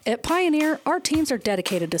depend on? At Pioneer, our teams are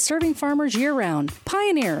dedicated to serving farmers year-round.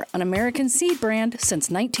 Pioneer, an American seed brand since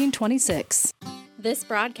 1926. This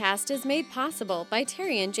broadcast is made possible by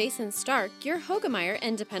Terry and Jason Stark, your Hogemeyer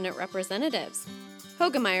Independent Representatives.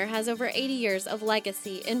 Hogemeyer has over 80 years of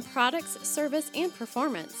legacy in products, service, and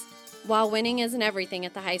performance. While winning isn't everything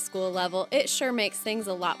at the high school level, it sure makes things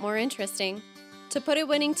a lot more interesting. To put a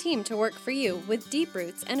winning team to work for you with deep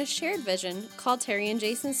roots and a shared vision, call Terry and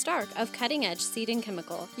Jason Stark of Cutting Edge Seed and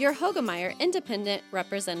Chemical, your Hogemeyer Independent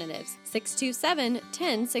Representatives,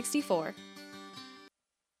 627-1064.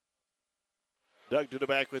 Doug Duda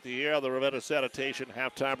back with you here on the Ravenna Sanitation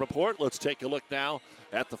Halftime Report. Let's take a look now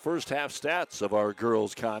at the first half stats of our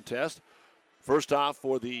girls contest. First off,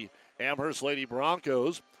 for the Amherst Lady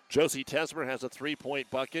Broncos, Josie Tesmer has a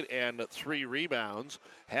 3-point bucket and 3 rebounds.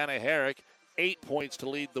 Hannah Herrick, 8 points to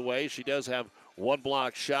lead the way. She does have 1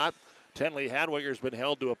 block shot. Tenley Hadwiger's been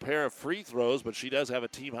held to a pair of free throws, but she does have a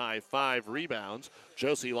team-high 5 rebounds.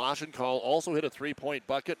 Josie Loschenkall also hit a 3-point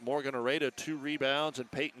bucket. Morgan Areta, 2 rebounds,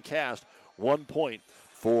 and Peyton Cast, 1 point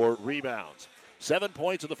for rebounds. 7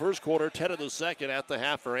 points in the first quarter, 10 in the second. At the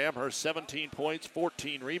half for Amherst, 17 points,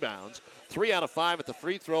 14 rebounds. 3 out of 5 at the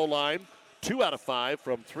free throw line. 2 out of 5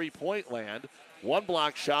 from three-point land. 1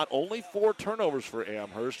 block shot, only 4 turnovers for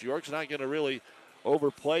Amherst. York's not going to really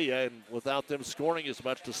overplay you, and without them scoring as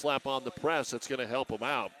much to slap on the press, it's going to help them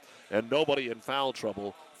out. And nobody in foul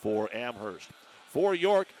trouble for Amherst. For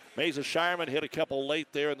York, Mesa Shireman hit a couple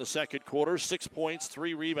late there in the second quarter. 6 points,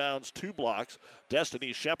 3 rebounds, 2 blocks.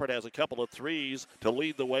 Destiny Shepard has a couple of threes to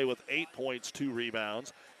lead the way with 8 points, 2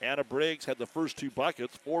 rebounds. Anna Briggs had the first 2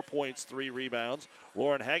 buckets, 4 points, 3 rebounds.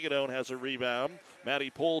 Lauren Hagedone has a rebound. Maddie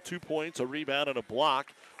Pohl, 2 points, a rebound, and a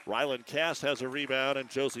block. Rylan Cass has a rebound, and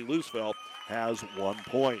Josie Loosevelt has 1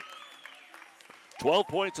 point. 12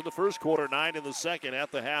 points in the first quarter, 9 in the second.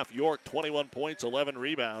 At the half, York, 21 points, 11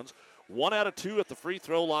 rebounds. 1 out of 2 at the free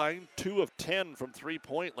throw line, 2 of 10 from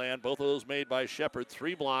three-point land. Both of those made by Shepard,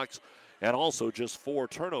 3 blocks, and also just 4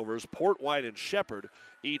 turnovers. Portwhite and Shepard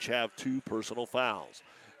each have 2 personal fouls.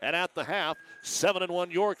 And at the half,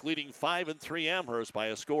 7-1 York leading 5-3 Amherst by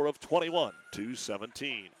a score of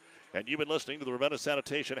 21-17. And you've been listening to the Ravenna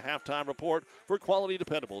Sanitation Halftime Report. For quality,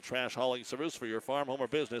 dependable trash hauling service for your farm, home, or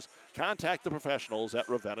business, contact the professionals at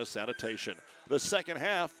Ravenna Sanitation. The second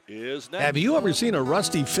half is next. Have you ever seen a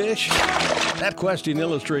rusty fish? That question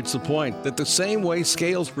illustrates the point that the same way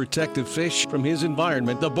Scales protected fish from his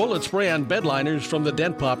environment, the bullet spray-on bed liners from the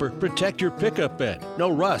Dent Popper protect your pickup bed. No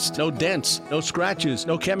rust, no dents, no scratches,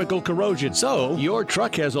 no chemical corrosion. So your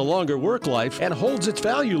truck has a longer work life and holds its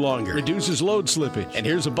value longer, reduces load slippage. And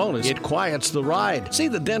here's a bonus. It quiets the ride. See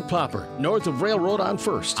the Dent Popper north of Railroad on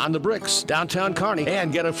First, on the Bricks, downtown Kearney,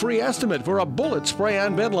 and get a free estimate for a bullet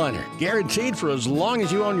spray-on bed liner. Guaranteed for as long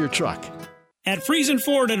as you own your truck. At Friesen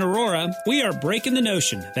Ford in Aurora, we are breaking the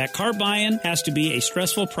notion that car buying has to be a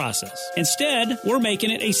stressful process. Instead, we're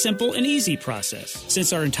making it a simple and easy process,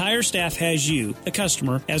 since our entire staff has you, the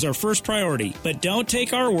customer, as our first priority. But don't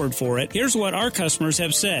take our word for it. Here's what our customers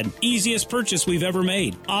have said. Easiest purchase we've ever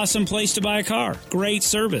made. Awesome place to buy a car. Great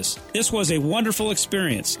service. This was a wonderful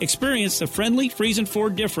experience. Experience the friendly Friesen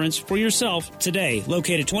Ford difference for yourself today.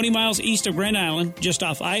 Located 20 miles east of Grand Island, just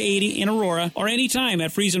off I-80 in Aurora, or anytime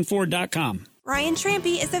at FriesenFord.com. Ryan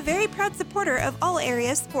Trampy is a very proud supporter of all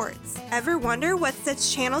area sports. Ever wonder what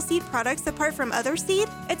sets Channel Seed products apart from other seed?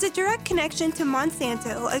 It's a direct connection to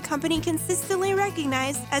Monsanto, a company consistently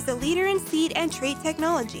recognized as a leader in seed and trait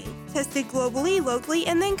technology. Tested globally, locally,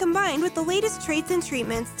 and then combined with the latest traits and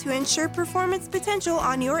treatments to ensure performance potential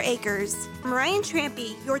on your acres. Ryan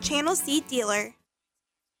Trampy, your Channel Seed dealer.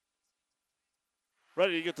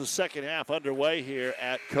 Ready to get the second half underway here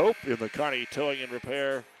at Cope in the Kearney Towing and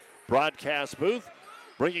Repair broadcast booth,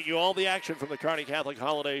 bringing you all the action from the Kearney Catholic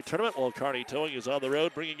Holiday Tournament while Kearney Towing is on the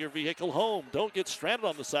road, bringing your vehicle home. Don't get stranded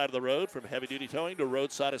on the side of the road. From heavy-duty towing to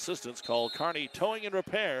roadside assistance, call Kearney Towing and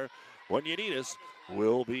Repair. When you need us,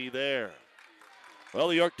 we'll be there. Well,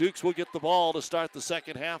 the York Dukes will get the ball to start the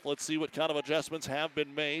second half. Let's see what kind of adjustments have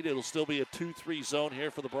been made. It'll still be a 2-3 zone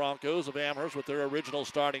here for the Broncos of Amherst with their original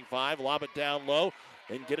starting 5. Lob it down low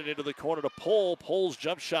and get it into the corner to Pohl. Pohl's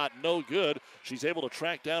jump shot no good. She's able to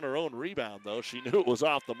track down her own rebound, though. She knew it was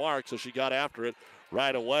off the mark, so she got after it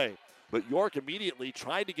right away. But York immediately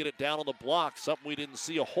tried to get it down on the block, something we didn't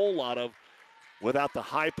see a whole lot of without the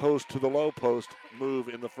high post to the low post move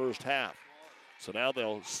in the first half. So now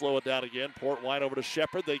they'll slow it down again. Portwhite over to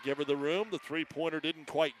Shepard. They give her the room. The three-pointer didn't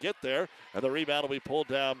quite get there, and the rebound will be pulled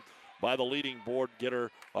down by the leading board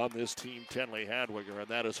getter on this team, Tenley Hadwiger, and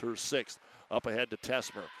that is her 6th. Up ahead to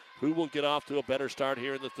Tesmer, who will get off to a better start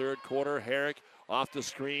here in the third quarter. Herrick off the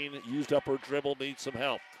screen, used up her dribble, needs some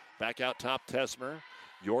help. Back out top, Tesmer.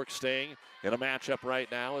 York staying in a matchup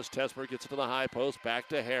right now as Tesmer gets into the high post. Back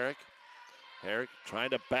to Herrick. Herrick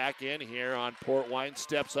trying to back in here on Portwine,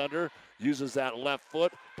 steps under, uses that left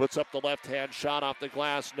foot, puts up the left-hand shot off the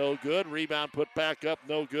glass, no good. Rebound put back up,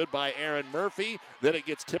 no good by Aaron Murphy. Then it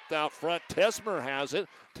gets tipped out front. Tesmer has it.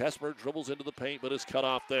 Tesmer dribbles into the paint, but is cut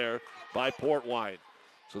off there by Portwine.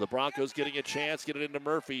 So the Broncos getting a chance, get it into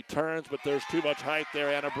Murphy, turns, but there's too much height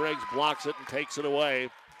there. Anna Briggs blocks it and takes it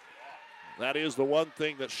away. That is the one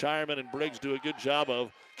thing that Shireman and Briggs do a good job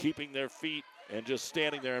of, keeping their feet and just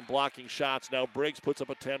standing there and blocking shots. Now Briggs puts up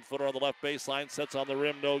a 10-footer on the left baseline, sets on the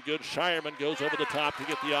rim, no good. Shireman goes over the top to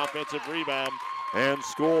get the offensive rebound and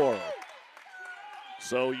score.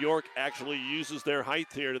 So York actually uses their height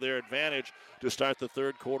here to their advantage to start the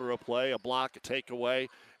third quarter of play. A block, a takeaway,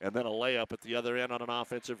 and then a layup at the other end on an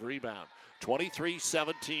offensive rebound.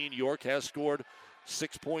 23-17, York has scored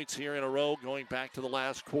 6 points here in a row going back to the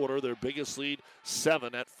last quarter. Their biggest lead,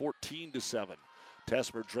 7 at 14-7.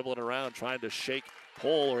 Tesmer dribbling around, trying to shake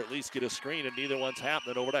Pohl or at least get a screen, and neither one's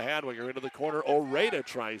happening. Over to Hadwiger into the corner. Oreda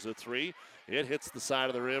tries a three. It hits the side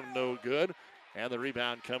of the rim, no good. And the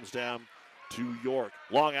rebound comes down to York.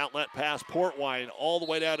 Long outlet pass, Portwine all the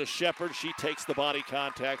way down to Shepard. She takes the body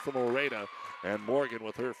contact from Oreda. And Morgan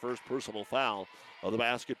with her first personal foul of the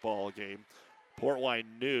basketball game. Portwine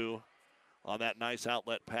knew on that nice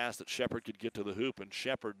outlet pass that Shepard could get to the hoop, and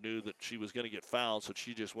Shepard knew that she was going to get fouled, so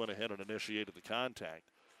she just went ahead and initiated the contact.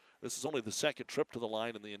 This is only the second trip to the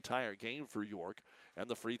line in the entire game for York, and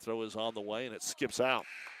the free throw is on the way, and it skips out.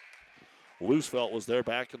 Loosevelt was there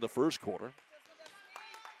back in the first quarter.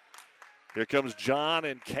 Here comes John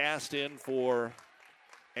and cast in for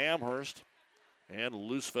Amherst, and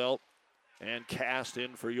Loosevelt and cast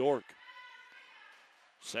in for York.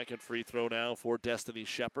 Second free throw now for Destiny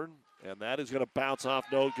Shepard. And that is going to bounce off,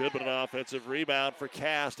 no good, but an offensive rebound for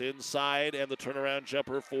Cast inside. And the turnaround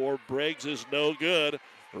jumper for Briggs is no good.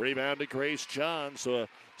 Rebound to Grace John. So a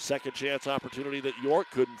second chance opportunity that York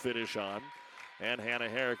couldn't finish on. And Hannah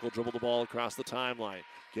Herrick will dribble the ball across the timeline.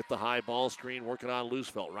 Get the high ball screen, working on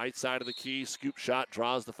Loosevelt. Right side of the key, scoop shot,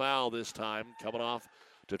 draws the foul this time. Coming off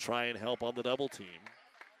to try and help on the double team.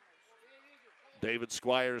 David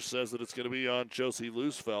Squires says that it's going to be on Josie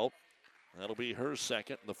Loosevelt. That'll be her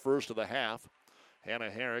second, the first of the half. Hannah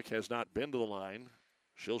Herrick has not been to the line.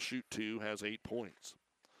 She'll shoot 2, has 8 points.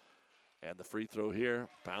 And the free throw here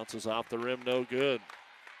bounces off the rim, no good.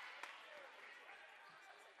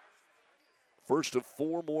 First of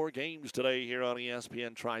 4 more games today here on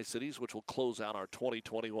ESPN Tri-Cities, which will close out our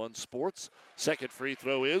 2021 sports. Second free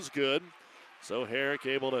throw is good. So Herrick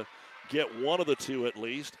able to get one of the 2 at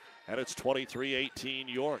least. And it's 23-18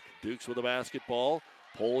 York. Dukes with the basketball.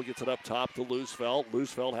 Pohl gets it up top to Loosevelt.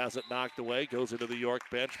 Loosevelt has it knocked away, goes into the York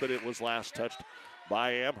bench, but it was last touched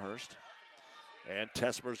by Amherst. And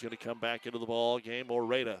Tesmer's going to come back into the ball game.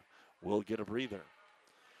 Oreda will get a breather.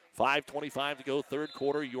 5:25 to go, third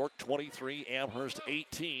quarter. York 23, Amherst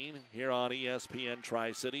 18 here on ESPN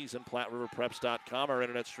Tri-Cities and PlatteRiverPreps.com. Our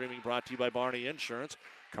internet streaming brought to you by Barney Insurance,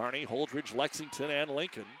 Kearney, Holdridge, Lexington, and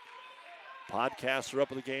Lincoln. Podcasts are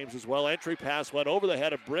up in the games as well. Entry pass went over the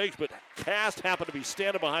head of Briggs, but Cast happened to be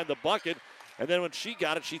standing behind the bucket, and then when she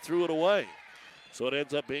got it, she threw it away. So it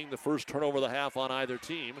ends up being the first turnover of the half on either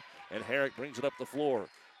team, and Herrick brings it up the floor.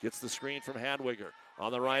 Gets the screen from Hadwiger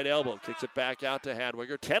on the right elbow, kicks it back out to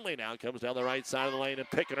Hadwiger. Tenley now comes down the right side of the lane, and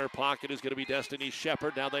picking her pocket is going to be Destiny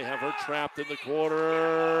Shepard. Now they have her trapped in the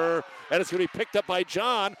corner, and it's going to be picked up by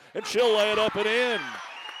John, and she'll lay it up and in.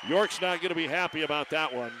 York's not going to be happy about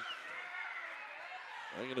that one.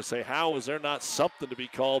 I'm going to say, how is there not something to be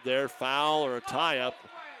called there? Foul or a tie-up,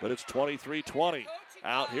 but it's 23-20.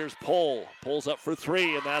 Out, here's Pohl. Pulls up for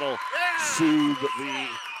 3, and that'll soothe the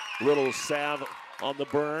little salve on the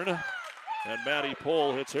burn. And Maddie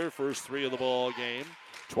Pohl hits her first 3 of the ball game.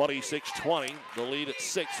 26-20, the lead at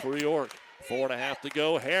 6 for York. 4.5 to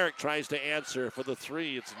go. Herrick tries to answer for the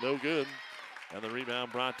 3. It's no good. And the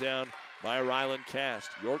rebound brought down by Ryland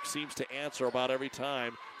Cast. York seems to answer about every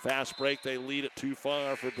time. Fast break, they lead it too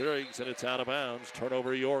far for Briggs, and it's out of bounds.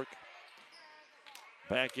 Turnover York.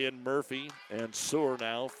 Back in Murphy and Sewer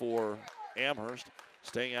now for Amherst.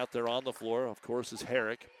 Staying out there on the floor, of course, is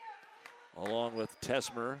Herrick, along with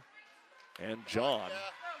Tesmer and John.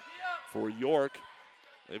 For York,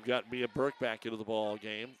 they've got Mia Burke back into the ball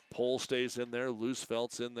game. Pohl stays in there.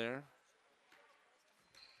 Loosefelt's in there.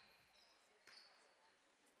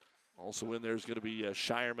 Also in there is going to be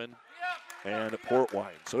Shireman and Port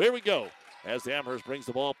Wine. So here we go. As the Amherst brings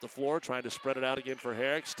the ball up the floor, trying to spread it out again for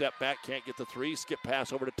Herrick. Step back, can't get the three. Skip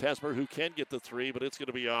pass over to Tesmer, who can get the three, but it's going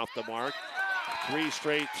to be off the mark. 3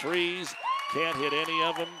 straight threes. Can't hit any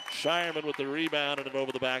of them. Shireman with the rebound and an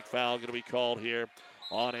over-the-back foul going to be called here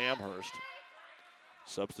on Amherst.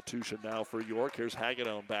 Substitution now for York. Here's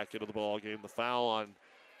Hagedorn back into the ball game. The foul on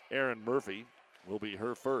Erin Murphy will be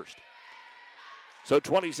her first. So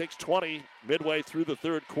 26-20 midway through the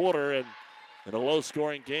third quarter, and in a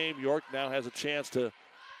low-scoring game, York now has a chance to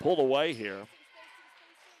pull away here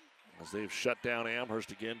as they've shut down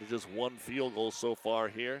Amherst again to just 1 field goal so far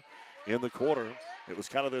here in the quarter. It was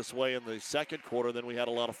kind of this way in the second quarter. Then we had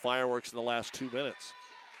a lot of fireworks in the last 2 minutes.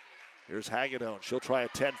 Here's Hagedorn. She'll try a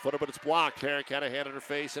 10-footer, but it's blocked. Herrick had a hand in her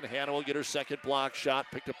face, and Hannah will get her second block shot.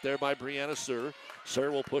 Picked up there by Brianna Sir.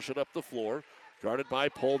 Sir will push it up the floor. Guarded by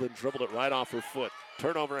Pohl, then dribbled it right off her foot.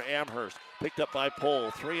 Turnover Amherst. Picked up by Pohl.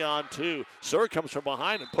 3-on-2. Sir comes from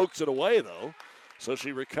behind and pokes it away, though. So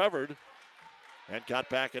she recovered and got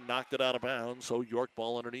back and knocked it out of bounds. So York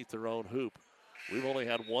ball underneath their own hoop. We've only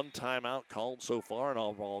had 1 timeout called so far in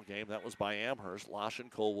all ball game. That was by Amherst.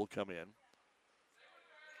 Lashenkohl will come in.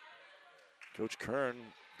 Coach Kern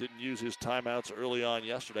didn't use his timeouts early on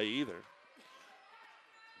yesterday either.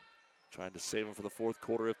 Trying to save them for the fourth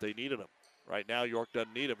quarter if they needed them. Right now, York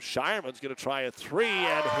doesn't need him. Shireman's going to try a 3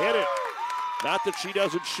 and hit it. Not that she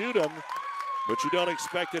doesn't shoot them, but you don't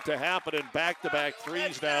expect it to happen. And back-to-back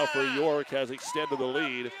threes now for York has extended the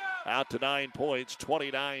lead out to 9 points,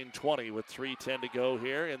 29-20 with 3:10 to go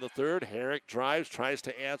here in the third. Herrick drives, tries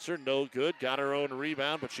to answer, no good. Got her own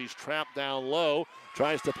rebound, but she's trapped down low.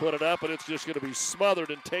 Tries to put it up, and it's just going to be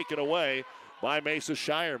smothered and taken away by Mesa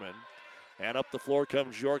Shireman. And up the floor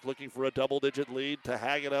comes York looking for a double-digit lead to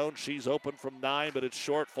Hagedorn. She's open from 9, but it's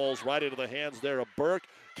short. Falls right into the hands there of Burke.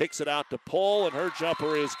 Kicks it out to Pohl, and her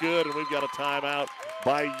jumper is good. And we've got a timeout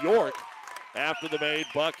by York after the made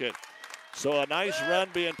bucket. So a nice run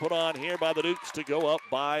being put on here by the Dukes to go up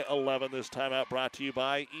by 11. This timeout brought to you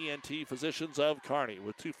by ENT Physicians of Kearney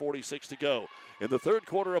with 2:46 to go. In the third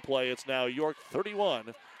quarter of play, it's now York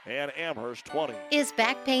 31 and Amherst 20. Is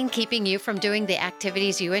back pain keeping you from doing the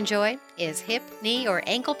activities you enjoy? Is hip, knee, or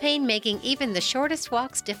ankle pain making even the shortest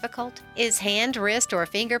walks difficult? Is hand, wrist, or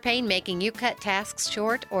finger pain making you cut tasks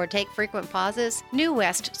short or take frequent pauses? New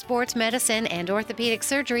West Sports Medicine and Orthopedic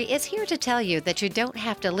Surgery is here to tell you that you don't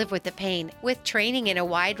have to live with the pain. With training in a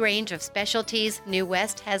wide range of specialties, New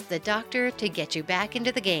West has the doctor to get you back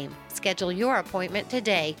into the game. Schedule your appointment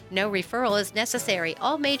today. No referral is necessary.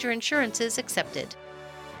 All major insurances accepted.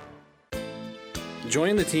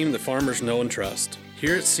 Join the team the farmers know and trust.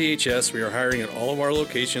 Here at CHS, we are hiring at all of our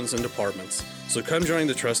locations and departments. So come join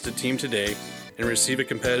the trusted team today and receive a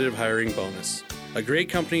competitive hiring bonus. A great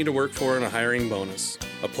company to work for and a hiring bonus.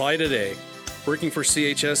 Apply today. Working for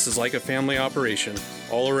CHS is like a family operation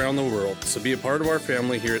all around the world, so be a part of our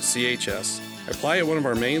family here at CHS. Apply at one of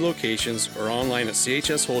our many locations or online at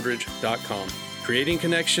chsholdridge.com. Creating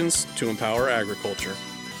connections to empower agriculture.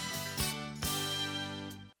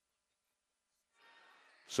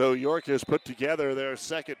 So York has put together their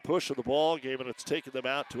second push of the ball game, and it's taken them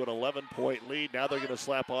out to an 11-point lead. Now they're going to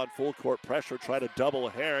slap on full court pressure, try to double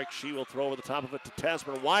Herrick. She will throw over the top of it to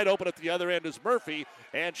Tesmer. Wide open at the other end is Murphy,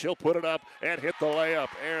 and she'll put it up and hit the layup.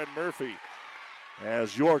 Erin Murphy,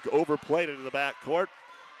 as York overplayed it in the backcourt.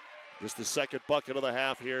 Just the second bucket of the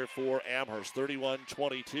half here for Amherst,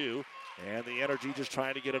 31-22. And the Energy just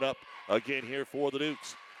trying to get it up again here for the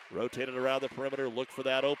Dukes. Rotated around the perimeter, look for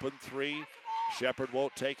that open 3. Shepard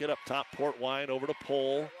won't take it. Up top, Port Wine over to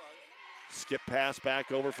Pohl. Skip pass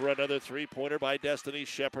back over for another 3-pointer by Destiny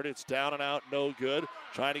Shepard. It's down and out, no good.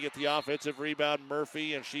 Trying to get the offensive rebound,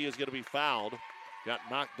 Murphy, and she is going to be fouled. Got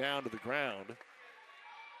knocked down to the ground.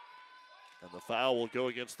 And the foul will go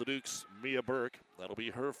against the Dukes, Mia Burke. That'll be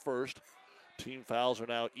her first. Team fouls are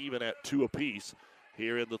now even at 2 apiece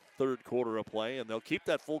here in the third quarter of play, and they'll keep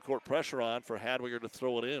that full court pressure on for Hadwiger to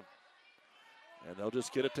throw it in. And they'll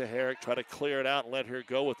just get it to Herrick, try to clear it out and let her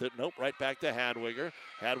go with it. Nope, right back to Hadwiger.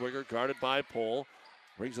 Hadwiger guarded by Pohl.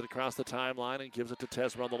 Brings it across the timeline and gives it to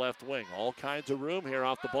Tesmer on the left wing. All kinds of room here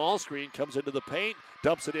off the ball screen. Comes into the paint,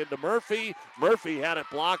 dumps it into Murphy. Murphy had it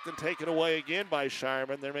blocked and taken away again by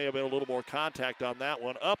Shireman. There may have been a little more contact on that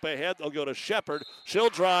one. Up ahead, they'll go to Shepard. She'll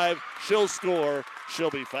drive, she'll score, she'll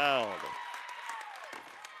be fouled.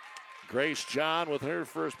 Grace John with her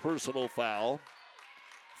first personal foul.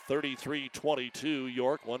 33-22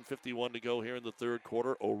 York, 1:51 to go here in the third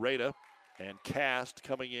quarter. Oreda and Cast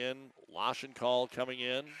coming in. Lashenkohl coming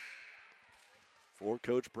in for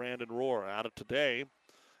Coach Brandon Rohr. Out of today,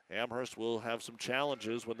 Amherst will have some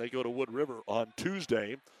challenges when they go to Wood River on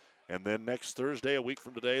Tuesday And then next Thursday, a week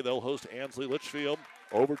from today, they'll host Ansley Litchfield.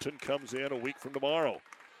 Overton comes in a week from tomorrow.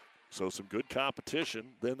 So some good competition.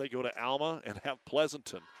 Then they go to Alma and have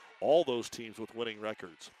Pleasanton. All those teams with winning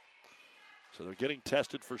records. So they're getting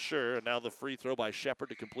tested for sure. And now the free throw by Shepard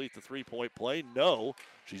to complete the three-point play. No.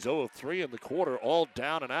 She's 0 of 3 in the quarter, all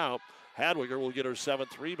down and out. Hadwiger will get her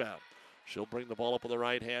 7th rebound. She'll bring the ball up with the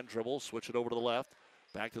right-hand dribble, switch it over to the left.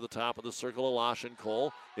 Back to the top of the circle of Lashen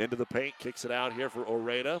Cole. Into the paint, kicks it out here for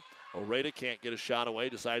Oreda. Oreda can't get a shot away,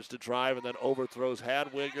 decides to drive and then overthrows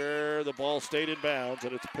Hadwiger. The ball stayed in bounds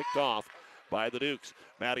and it's picked off by the Dukes.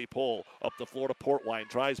 Maddie Pohl up the floor to Portwine.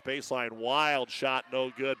 Drives baseline. Wild shot,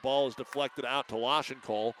 no good. Ball is deflected out to Lashen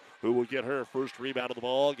Cole, who will get her first rebound of the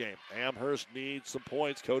ball game. Amherst needs some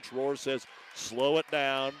points. Coach Rohr says, slow it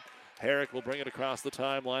down. Herrick will bring it across the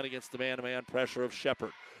timeline against the man-to-man pressure of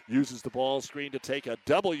Shepard. Uses the ball screen to take a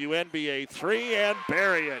WNBA three and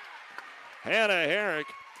bury it. Hannah Herrick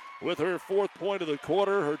with her 4th point of the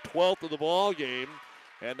quarter, her 12th of the ball game.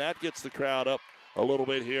 And that gets the crowd up a little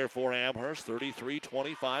bit here for Amherst.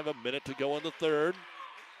 33-25, a minute to go in the third.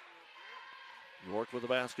 York with the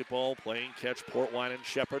basketball, playing catch. Portwine and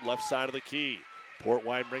Shepard, left side of the key.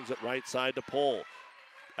 Portwine brings it right side to Pohl.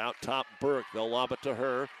 Out top, Burke. They'll lob it to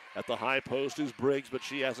her. At the high post is Briggs, but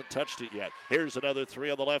she hasn't touched it yet. Here's another three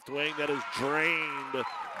on the left wing that is drained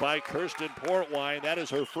by Kirsten Portwine. That is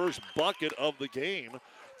her first bucket of the game.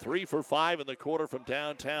 3 for 5 in the quarter from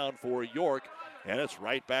downtown for York, and it's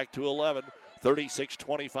right back to 11.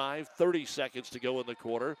 36-25, 30 seconds to go in the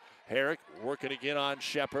quarter. Herrick working again on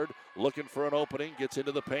Shepard, looking for an opening, gets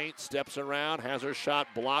into the paint, steps around, has her shot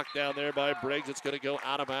blocked down there by Briggs. It's going to go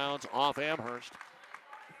out of bounds off Amherst.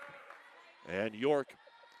 And York,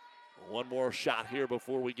 one more shot here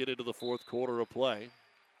before we get into the 4th quarter of play.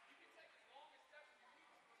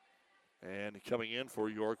 And coming in for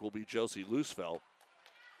York will be Josie Loosfeld.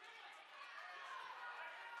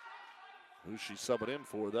 Who's she subbing in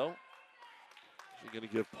for, though? She's going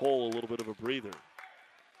to give Pohl a little bit of a breather.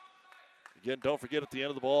 Again, don't forget at the end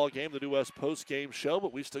of the ball game, the New West post-game show,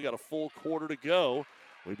 but we've still got a full quarter to go.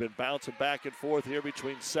 We've been bouncing back and forth here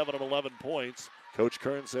between 7 and 11 points. Coach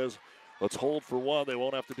Kern says, let's hold for one. They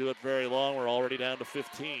won't have to do it very long. We're already down to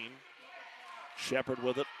 15. Shepard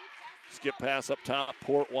with it. Skip pass up top.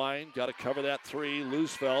 Portwine got to cover that three.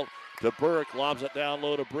 Loosfeld to Burke. Lobs it down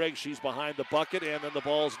low to Briggs. She's behind the bucket, and then the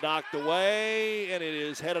ball's knocked away, and it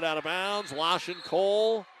is headed out of bounds. Lashen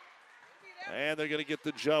Cole. And they're going to get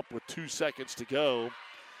the jump with 2 seconds to go.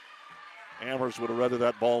 Amherst would have rather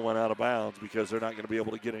that ball went out of bounds because they're not going to be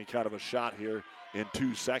able to get any kind of a shot here in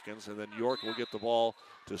 2 seconds. And then York will get the ball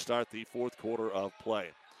to start the 4th quarter of play.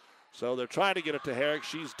 So they're trying to get it to Herrick.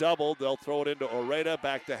 She's doubled. They'll throw it into Oreda,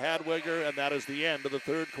 back to Hadwiger, and that is the end of the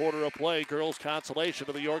 3rd quarter of play. Girls consolation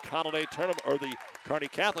of the York Holiday Tournament, or the Kearney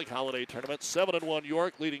Catholic Holiday Tournament. 7-1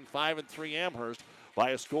 York, leading 5-3 Amherst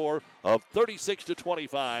by a score of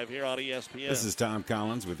 36-25 here on ESPN. This is Tom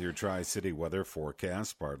Collins with your Tri-City weather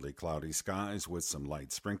forecast. Partly cloudy skies with some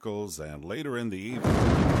light sprinkles, and later in the evening,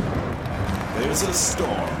 there's a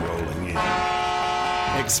storm rolling in.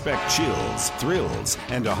 Expect chills, thrills,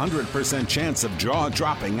 and 100% chance of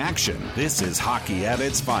jaw-dropping action. This is hockey at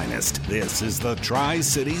its finest. This is the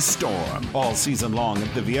Tri-City Storm. All season long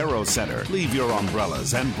at the Viero Center. Leave your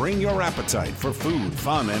umbrellas and bring your appetite for food,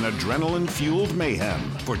 fun, and adrenaline-fueled mayhem.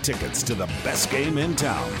 For tickets to the best game in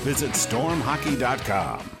town, visit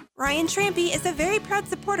stormhockey.com. Ryan Trampy is a very proud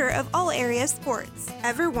supporter of all area sports.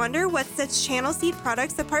 Ever wonder what sets Channel Seed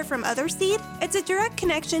products apart from other seed? It's a direct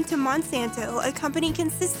connection to Monsanto, a company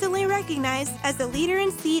consistently recognized as a leader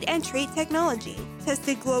in seed and trait technology.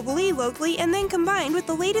 Tested globally, locally, and then combined with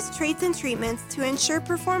the latest traits and treatments to ensure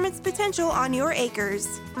performance potential on your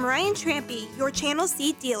acres. Ryan Trampy, your Channel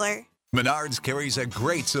Seed dealer. Menards carries a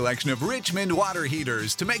great selection of Richmond water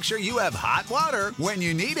heaters to make sure you have hot water when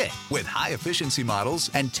you need it. With high-efficiency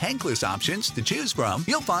models and tankless options to choose from,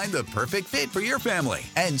 you'll find the perfect fit for your family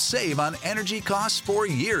and save on energy costs for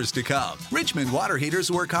years to come. Richmond water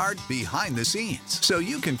heaters work hard behind the scenes so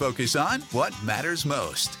you can focus on what matters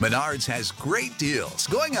most. Menards has great deals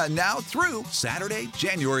going on now through Saturday,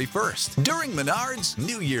 January 1st during Menards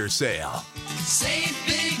New Year's sale. Save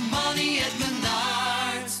big money at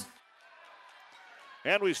Menards.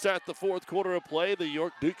 And we start the 4th quarter of play. The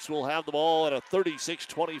York Dukes will have the ball at a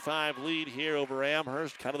 36-25 lead here over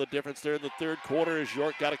Amherst. Kind of the difference there in the 3rd quarter is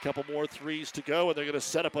York got a couple more threes to go, and they're going to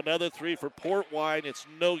set up another three for Portwine. It's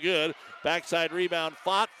no good. Backside rebound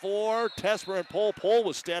fought for Tesmer and Pohl. Pohl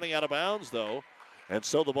was standing out of bounds, though, and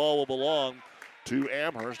so the ball will belong to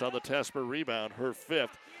Amherst on the Tesmer rebound, her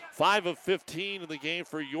 5th. 5 of 15 in the game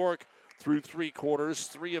for York. through 3 quarters.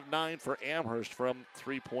 3 of 9 for Amherst from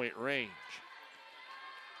three-point range.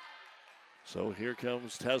 So here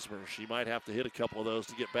comes Tesmer. She might have to hit a couple of those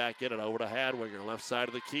to get back in it. Over to Hadwiger, left side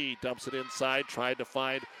of the key. Dumps it inside, tried to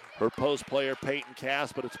find her post player, Peyton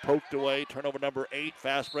Cass, but it's poked away. Turnover number 8,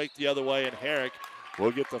 fast break the other way, and Herrick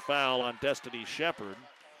will get the foul on Destiny Shepard.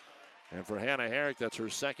 And for Hannah Herrick, that's her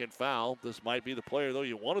second foul. This might be the player, though,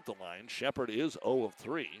 you want at the line. Shepard is 0 of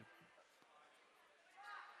 3.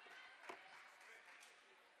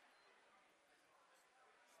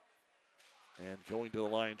 And going to the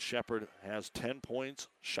line, Shepard has 10 points.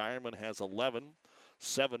 Shireman has 11,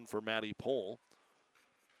 7 for Maddie Pohl.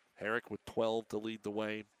 Herrick with 12 to lead the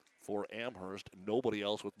way for Amherst. Nobody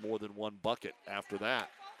else with more than 1 bucket after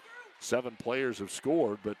that. 7 players have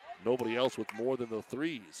scored, but nobody else with more than the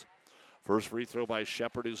threes. First free throw by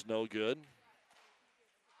Shepard is no good.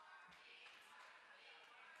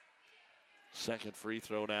 Second free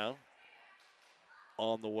throw now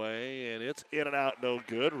on the way, and it's in and out, no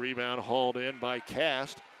good. Rebound hauled in by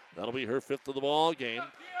Cast. That'll be her 5th of the ball game.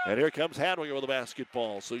 And here comes Hadwiger with the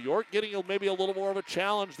basketball. So York getting maybe a little more of a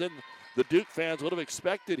challenge than the Duke fans would have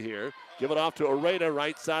expected here. Give it off to Areta,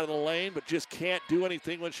 right side of the lane, but just can't do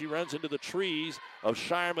anything when she runs into the trees of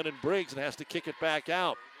Shireman and Briggs and has to kick it back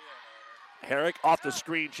out. Herrick off the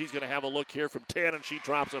screen. She's going to have a look here from 10, and she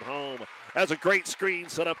drops it home. That's a great screen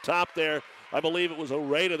set up top there. I believe it was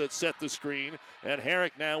Areta that set the screen, and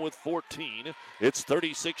Herrick now with 14. It's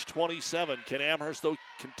 36-27. Can Amherst, though,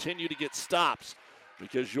 continue to get stops?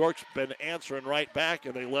 Because York's been answering right back,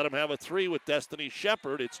 and they let him have a 3 with Destiny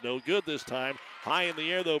Shepard. It's no good this time. High in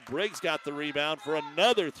the air, though, Briggs got the rebound for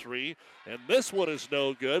another 3, and this one is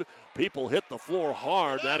no good. People hit the floor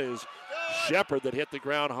hard. That is Shepard that hit the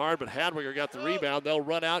ground hard, but Hadwiger got the rebound. They'll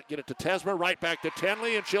run out, get it to Tesmer, right back to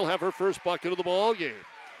Tenley, and she'll have her first bucket of the ball game.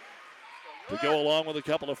 To go along with a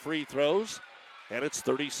couple of free throws. And it's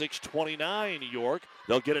 36-29 York.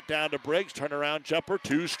 They'll get it down to Briggs. Turnaround jumper,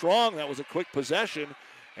 too strong. That was a quick possession.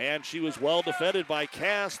 And she was well defended by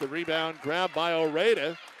Cass. The rebound grabbed by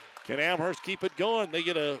Areta. Can Amherst keep it going? They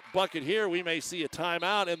get a bucket here. We may see a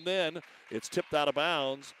timeout. And then it's tipped out of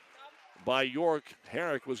bounds by York.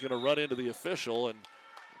 Herrick was going to run into the official. And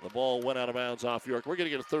the ball went out of bounds off York. We're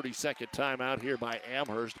going to get a 30-second timeout here by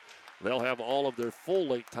Amherst. They'll have all of their full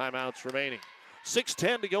length timeouts remaining.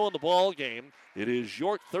 6:10 to go in the ball game. It is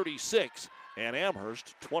York 36 and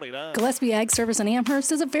Amherst 29. Gillespie Ag Service in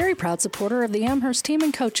Amherst is a very proud supporter of the Amherst team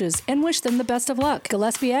and coaches and wish them the best of luck.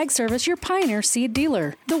 Gillespie Ag Service, your Pioneer seed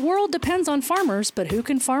dealer. The world depends on farmers, but who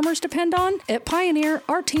can farmers depend on? At Pioneer,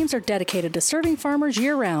 our teams are dedicated to serving farmers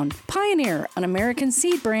year-round. Pioneer, an American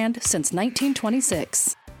seed brand since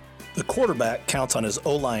 1926. The quarterback counts on his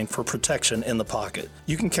O-line for protection in the pocket.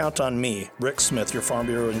 You can count on me, Rick Smith, your Farm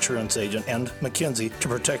Bureau insurance agent, and McKinsey to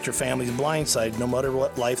protect your family's blind side no matter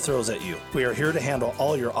what life throws at you. We are here to handle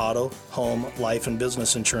all your auto, home, life, and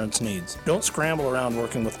business insurance needs. Don't scramble around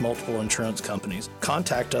working with multiple insurance companies.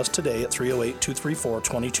 Contact us today at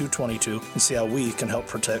 308-234-2222 and see how we can help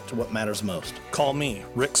protect what matters most. Call me,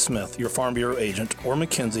 Rick Smith, your Farm Bureau agent, or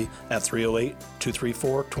McKinsey at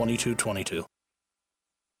 308-234-2222.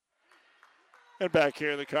 And back here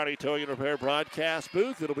in the Kearney Towing and Repair broadcast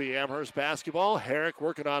booth, it'll be Amherst basketball. Herrick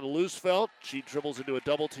working on Loosefelt. She dribbles into a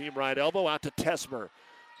double team right elbow out to Tesmer.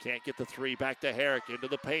 Can't get the 3. Back to Herrick into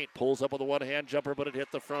the paint. Pulls up with a one-hand jumper, but it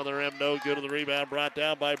hit the front of the rim. No good. And the rebound brought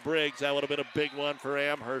down by Briggs. That would have been a big one for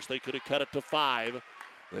Amherst. They could have cut it to 5.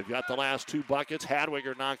 They've got the last 2 buckets.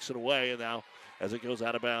 Hadwiger knocks it away, and now as it goes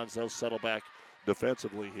out of bounds, they'll settle back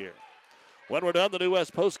defensively here. When we're done, the New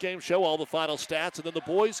West postgame show, all the final stats, and then the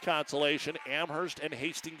boys' consolation, Amherst and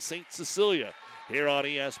Hastings St. Cecilia, here on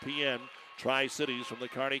ESPN Tri-Cities from the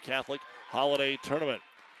Kearney Catholic Holiday Tournament.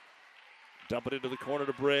 Dump it into the corner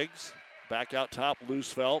to Briggs. Back out top,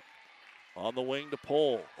 Loosefelt. On the wing to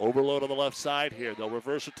Pohl. Overload on the left side here. They'll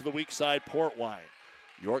reverse it to the weak side, Portwine.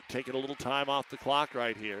 York taking a little time off the clock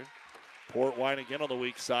right here. Portwine again on the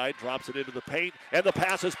weak side, drops it into the paint, and the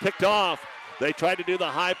pass is picked off. They tried to do the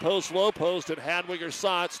high post, low post, and Hadwiger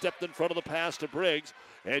saw it, stepped in front of the pass to Briggs.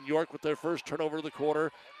 And York with their first turnover of the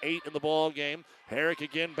quarter, 8 in the ball game. Herrick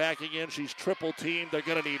again backing in. She's triple teamed. They're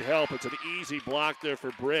going to need help. It's an easy block there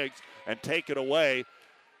for Briggs and take it away.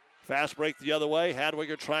 Fast break the other way.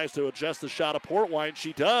 Hadwiger tries to adjust the shot of Portwine.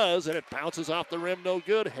 She does, and it bounces off the rim. No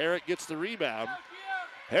good. Herrick gets the rebound.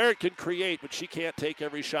 Herrick can create, but she can't take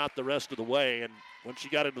every shot the rest of the way. And when she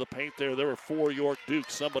got into the paint there were 4 York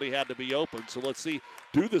Dukes. Somebody had to be open. So let's see,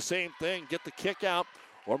 do the same thing, get the kick out,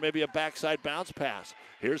 or maybe a backside bounce pass.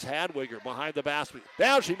 Here's Hadwiger behind the basket.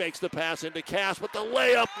 Now she makes the pass into Cass, but the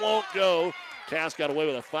layup won't go. Cass got away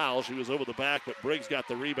with a foul. She was over the back, but Briggs got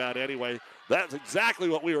the rebound anyway. That's exactly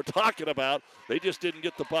what we were talking about. They just didn't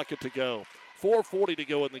get the bucket to go. 4:40 to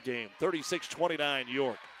go in the game. 36-29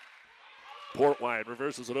 York. Portwine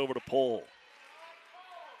reverses it over to Pohl.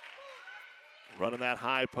 Running that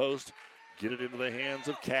high post. Get it into the hands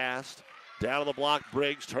of Cast. Down on the block,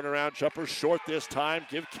 Briggs. Turnaround jumper short this time.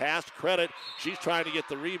 Give Cast credit. She's trying to get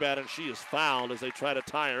the rebound, and she is fouled as they try to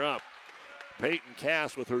tie her up. Peyton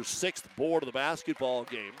Cast with her 6th board of the basketball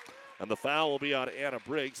game. And the foul will be on Anna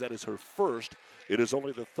Briggs. That is her first. It is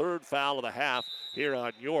only the 3rd foul of the half here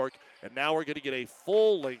on York. And now we're going to get a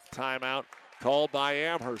full-length timeout called by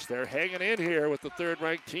Amherst. They're hanging in here with the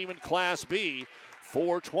 3rd-ranked team in Class B.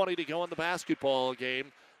 4:20 to go in the basketball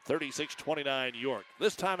game. 36-29 York.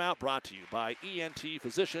 This timeout brought to you by ENT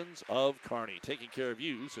Physicians of Kearney, taking care of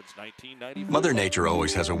you since 1994. Mother Nature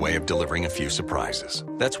always has a way of delivering a few surprises.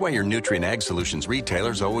 That's why your Nutrient Ag Solutions retailer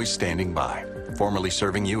is always standing by. Formerly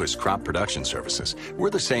serving you as Crop Production Services, we're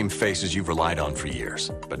the same faces you've relied on for years,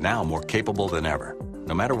 but now more capable than ever,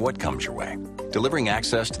 no matter what comes your way. Delivering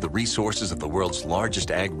access to the resources of the world's largest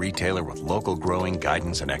ag retailer with local growing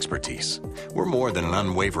guidance and expertise. We're more than an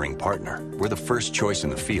unwavering partner. We're the first choice in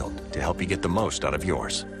the field to help you get the most out of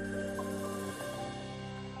yours.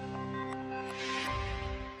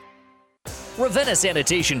 Ravenna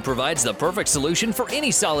Sanitation provides the perfect solution for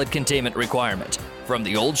any solid containment requirement. From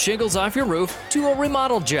the old shingles off your roof to a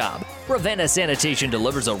remodel job, Ravenna Sanitation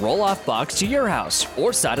delivers a roll-off box to your house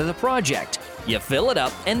or side of the project. You fill it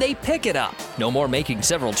up and they pick it up. No more making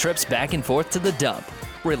several trips back and forth to the dump.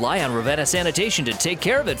 Rely on Ravenna Sanitation to take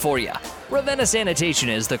care of it for you. Ravenna Sanitation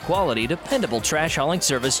is the quality, dependable trash hauling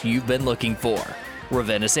service you've been looking for.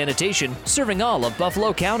 Ravenna Sanitation, serving all of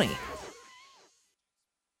Buffalo County.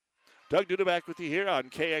 Doug Duda back with you here on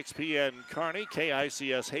KXPN Kearney,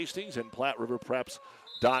 KICS Hastings, and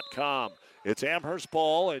PlatteRiverPreps.com. It's Amherst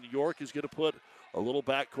ball, and York is going to put a little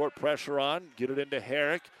backcourt pressure on, get it into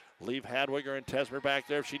Herrick, leave Hadwiger and Tesmer back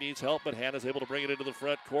there if she needs help, but Hannah's able to bring it into the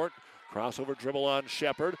front court. Crossover dribble on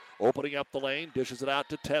Shepard, opening up the lane, dishes it out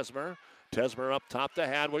to Tesmer. Tesmer up top to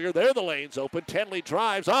Hadwiger. There the lane's open. Tenley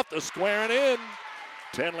drives off the square and in.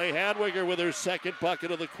 Tenley Hadwiger with her 2nd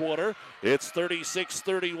bucket of the quarter. It's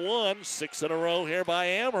 36-31. 6 in a row here by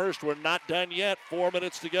Amherst. We're not done yet. 4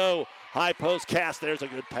 minutes to go. High post cast. There's a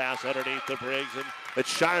good pass underneath the Briggs. And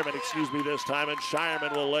it's Shireman, this time. And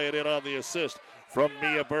Shireman will lay it in on the assist from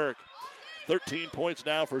Mia Burke. 13 points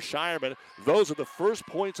now for Shireman. Those are the first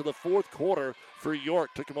points of the 4th quarter for York.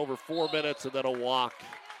 Took him over 4 minutes and then a walk.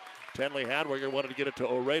 Tenley Hadwiger wanted to get it to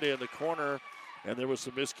Oreda in the corner, and there was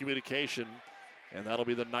some miscommunication. And that'll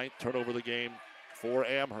be the 9th turnover of the game for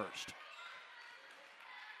Amherst.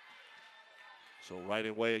 So right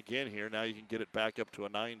away again here. Now you can get it back up to a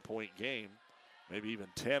 9-point game. Maybe even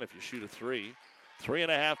 10 if you shoot a 3.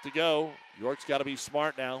 3.5 to go. York's got to be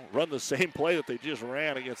smart now. Run the same play that they just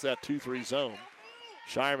ran against that 2-3 zone.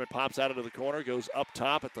 Shireman pops out into the corner, goes up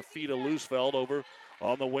top at the feet of Loosefeld, over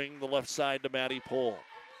on the wing, the left side to Maddie Pohl.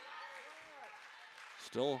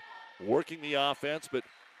 Still working the offense, but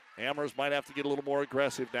Amherst might have to get a little more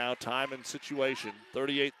aggressive now. Time and situation.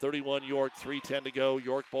 38-31 York, 3:10 to go.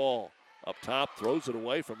 York ball. Up top, throws it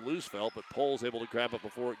away from Loosefeld, but Pohl's able to grab it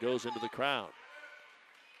before it goes into the crowd.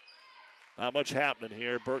 Not much happening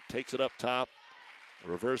here. Burke takes it up top.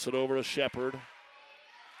 Reverse it over to Shepard.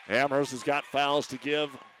 Amherst has got fouls to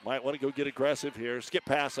give. Might want to go get aggressive here. Skip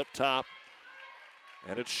pass up top.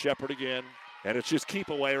 And it's Shepard again. And it's just keep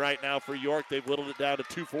away right now for York. They've whittled it down to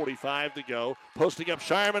 2:45 to go. Posting up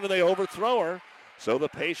Shireman, and they overthrow her. So the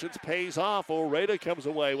patience pays off. Oreda comes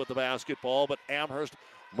away with the basketball, but Amherst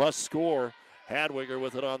must score. Hadwiger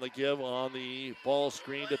with it on the give on the ball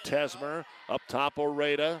screen to Tesmer. Up top,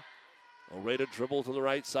 Oreda. Oreda dribbles to the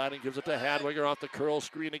right side and gives it to Hadwiger off the curl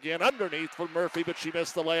screen again. Underneath for Murphy, but she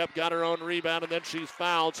missed the layup, got her own rebound, and then she's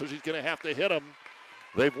fouled, so she's going to have to hit him.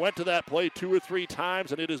 They've went to that play 2 or 3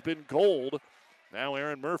 times, and it has been gold. Now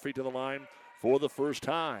Aaron Murphy to the line for the first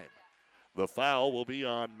time. The foul will be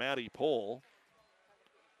on Maddie Pohl.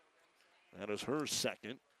 That is her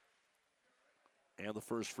 2nd. And the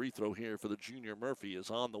first free throw here for the junior Murphy is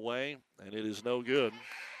on the way, and it is no good.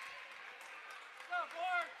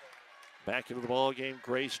 Back into the ball game,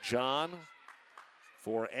 Grace John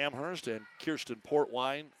for Amherst and Kirsten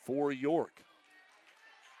Portwine for York.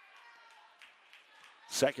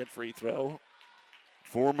 2nd free throw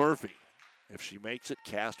for Murphy. If she makes it,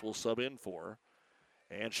 Cast will sub in for her,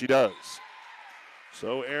 and she does.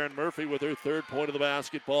 So Erin Murphy with her third point of the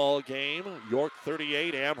basketball game. York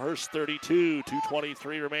 38, Amherst 32.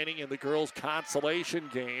 2:23 remaining in the girls' consolation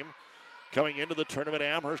game. Coming into the tournament,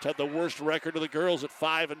 Amherst had the worst record of the girls at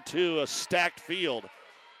 5-2, a stacked field.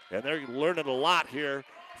 And they're learning a lot here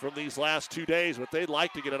from these last 2 days, but they'd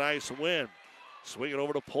like to get a nice win. Swing it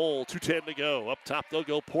over to Pole, 2:10 to go. Up top, they'll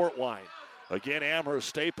go Portwine. Again, Amherst,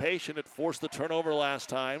 stay patient. It forced the turnover last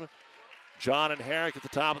time. John and Herrick at the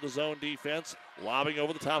top of the zone defense, lobbing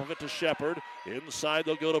over the top of it to Shepard. Inside,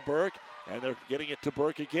 they'll go to Burke, and they're getting it to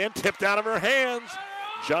Burke again. Tipped out of her hands.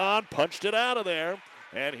 John punched it out of there,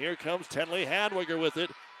 and here comes Tenley Hadwiger with it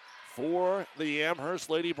for the Amherst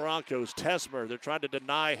Lady Broncos. Tesmer, they're trying to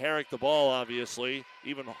deny Herrick the ball, obviously,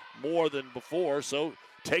 even more than before, so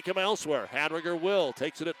take him elsewhere. Hadwiger will,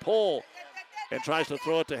 takes it at pole, and tries to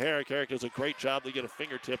throw it to Herrick. Herrick does a great job to get a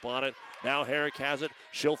fingertip on it. Now Herrick has it.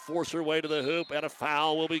 She'll force her way to the hoop, and a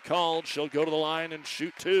foul will be called. She'll go to the line and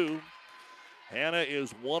shoot two. Hannah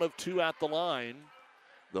is 1 of 2 at the line.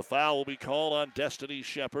 The foul will be called on Destiny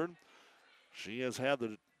Shepard. She has had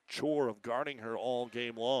the chore of guarding her all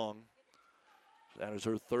game long. That is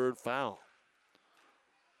her third foul.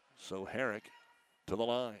 So Herrick to the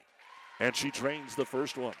line. And she drains the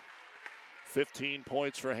first one. 15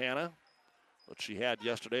 points for Hannah, what she had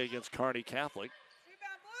yesterday against Kearney Catholic.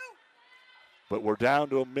 But we're down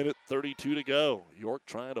to 1:32 to go. York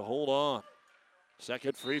trying to hold on.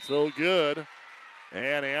 Second free throw good.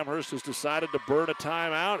 And Amherst has decided to burn a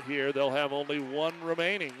timeout here. They'll have only one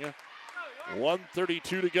remaining.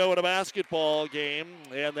 1:32 to go in a basketball game,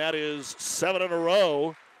 and that is 7 in a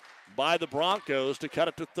row by the Broncos to cut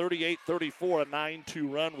it to 38-34, a 9-2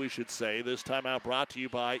 run, we should say. This timeout brought to you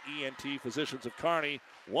by ENT Physicians of Kearney.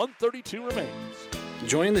 1:32 remains.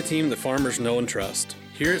 Join the team that farmers know and trust.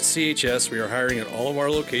 Here at CHS, we are hiring at all of our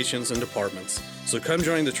locations and departments. So come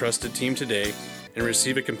join the trusted team today and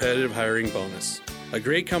receive a competitive hiring bonus. A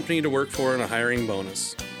great company to work for and a hiring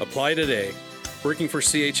bonus. Apply today. Working for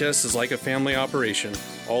CHS is like a family operation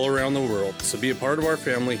all around the world, so be a part of our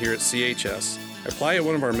family here at CHS. Apply at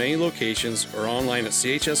one of our many locations or online at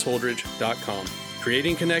chsholdridge.com.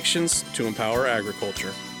 Creating connections to empower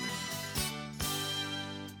agriculture.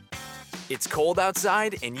 It's cold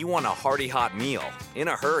outside and you want a hearty hot meal in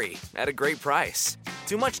a hurry at a great price.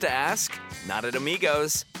 Too much to ask? Not at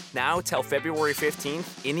Amigos. Now till February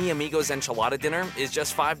 15th, any Amigos enchilada dinner is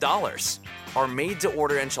just $5. Our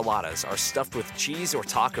made-to-order enchiladas are stuffed with cheese or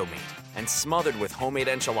taco meat and smothered with homemade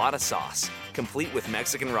enchilada sauce. Complete with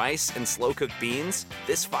Mexican rice and slow-cooked beans,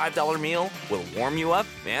 this $5 meal will warm you up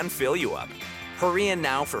and fill you up. Hurry in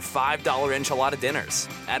now for $5 enchilada dinners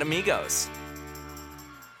at Amigos.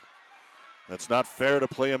 That's not fair to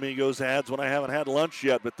play Amigos ads when I haven't had lunch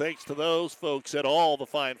yet, but thanks to those folks and all the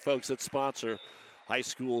fine folks that sponsor high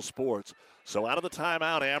school sports. So out of the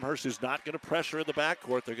timeout, Amherst is not going to pressure in the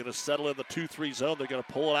backcourt. They're going to settle in the 2-3 zone. They're going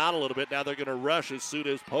to pull it out a little bit. Now they're going to rush as soon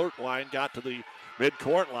as Portwine got to the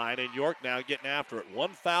midcourt line, and York now getting after it. One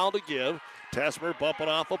foul to give. Tesmer bumping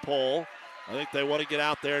off a pole. I think they want to get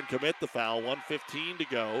out there and commit the foul. 1:15 to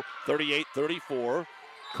go. 38-34.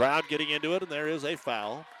 Crowd getting into it, and there is a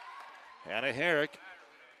foul. Hannah Herrick,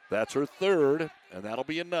 that's her third, and that'll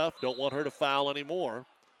be enough. Don't want her to foul anymore.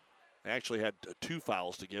 They actually had 2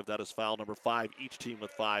 fouls to give. That is foul number 5, each team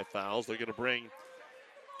with 5 fouls. They're going to bring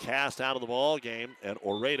Cast out of the ball game and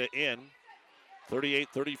Oreda in.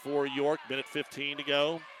 38-34 York, minute 15 to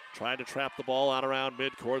go. Trying to trap the ball out around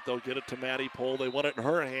midcourt. They'll get it to Maddie Pole. They want it in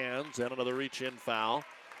her hands, and another reach-in foul.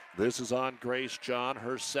 This is on Grace John,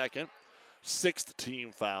 her second, 6th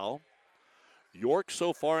team foul. York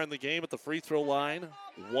so far in the game at the free throw line,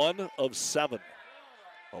 1 of 7.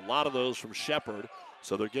 A lot of those from Shepard.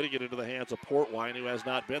 So they're getting it into the hands of Portwine, who has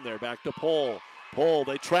not been there. Back to Pole. Pole,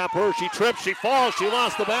 they trap her. She trips, she falls, she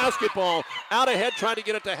lost the basketball. Out ahead, trying to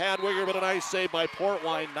get it to Hadwiger, but a nice save by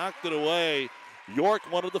Portwine, knocked it away. York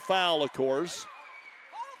wanted the foul, of course.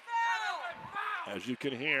 As you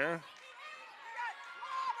can hear.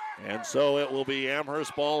 And so it will be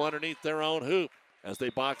Amherst ball underneath their own hoop as they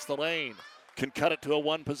box the lane. Can cut it to a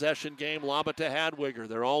one-possession game, lob it to Hadwiger.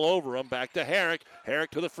 They're all over him. Back to Herrick.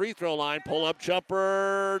 Herrick to the free throw line. Pull-up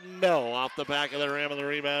jumper. No. Off the back of the rim, and the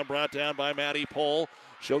rebound brought down by Maddie Pole.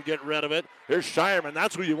 She'll get rid of it. Here's Shireman.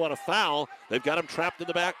 That's who you want to foul. They've got him trapped in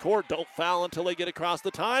the backcourt. Don't foul until they get across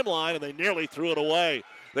the timeline, and they nearly threw it away.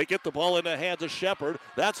 They get the ball into the hands of Shepard.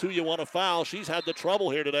 That's who you want to foul. She's had the trouble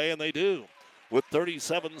here today, and they do. With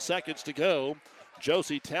 37 seconds to go,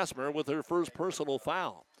 Josie Tesmer with her first personal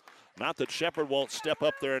foul. Not that Shepard won't step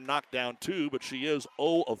up there and knock down 2, but she is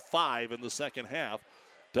 0 of 5 in the second half.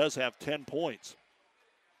 Does have 10 points.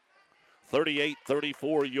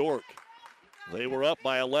 38-34 York. They were up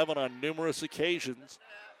by 11 on numerous occasions.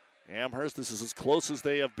 Amherst, this is as close as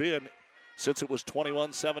they have been since it was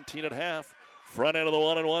 21-17 at half. Front end of the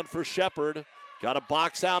 1-and-1 for Shepard. Got to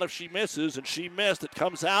box out if she misses, and she missed. It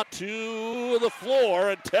comes out to the floor,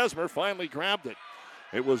 and Tesmer finally grabbed it.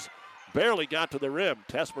 It was barely got to the rim.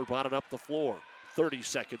 Tesmer brought it up the floor. 30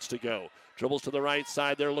 seconds to go. Dribbles to the right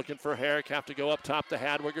side. They're looking for Herrick. Have to go up top to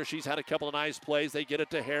Hadwiger. She's had a couple of nice plays. They get it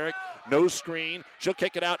to Herrick. No screen. She'll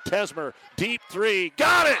kick it out. Tesmer. Deep three.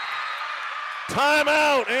 Got it!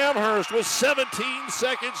 Timeout. Amherst with 17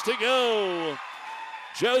 seconds to go.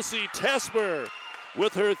 Josie Tesmer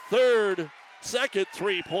with her second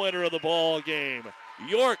three-pointer of the ball game.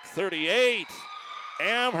 York 38.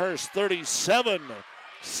 Amherst 37.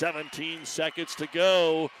 17 seconds to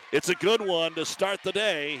go. It's a good one to start the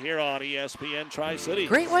day here on ESPN Tri-City.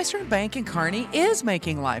 Great Western Bank in Kearney is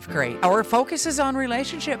making life great. Our focus is on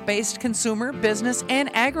relationship-based consumer, business,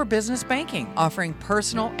 and agribusiness banking, offering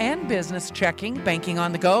personal and business checking, banking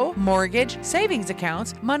on the go, mortgage, savings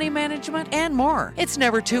accounts, money management, and more. It's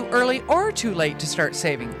never too early or too late to start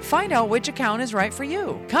saving. Find out which account is right for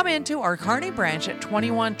you. Come into our Kearney branch at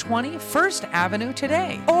 2120 First Avenue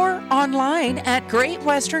today or online at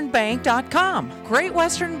GreatWesternBank.com. Great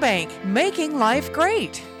Western Bank, making life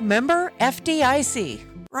great. Member FDIC.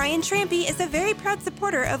 Ryan Trampy is a very proud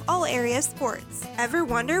supporter of all area sports. Ever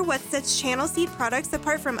wonder what sets Channel Seed products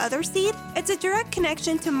apart from other seed? It's a direct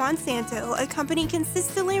connection to Monsanto, a company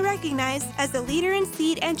consistently recognized as a leader in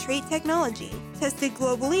seed and trait technology. Tested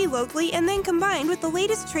globally, locally, and then combined with the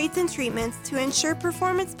latest traits and treatments to ensure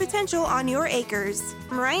performance potential on your acres.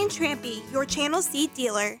 Ryan Trampy, your Channel Seed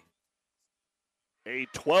dealer. A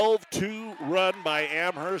 12-2 run by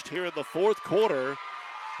Amherst here in the fourth quarter.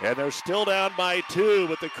 And they're still down by 2,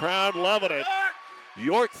 but the crowd loving it.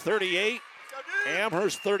 York 38,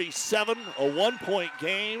 Amherst 37, a 1-point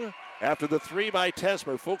game after the 3 by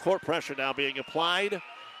Tesmer. Full court pressure now being applied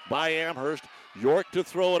by Amherst. York to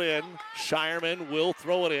throw it in. Shireman will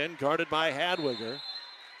throw it in, guarded by Hadwiger.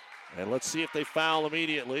 And let's see if they foul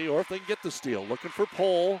immediately or if they can get the steal. Looking for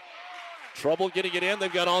Pohl. Trouble getting it in.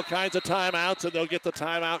 They've got all kinds of timeouts, and they'll get the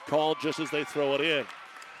timeout called just as they throw it in.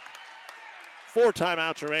 4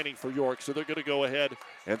 timeouts remaining for York, so they're going to go ahead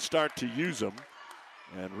and start to use them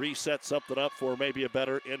and reset something up for maybe a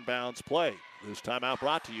better inbounds play. This timeout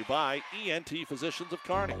brought to you by ENT Physicians of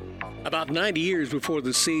Kearney. About 90 years before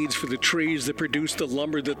the seeds for the trees that produce the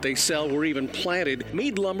lumber that they sell were even planted,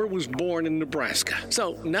 Mead Lumber was born in Nebraska.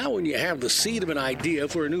 So now when you have the seed of an idea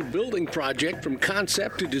for a new building project from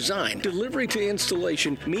concept to design, delivery to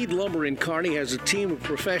installation, Mead Lumber in Kearney has a team of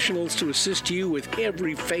professionals to assist you with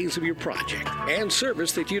every phase of your project and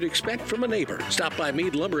service that you'd expect from a neighbor. Stop by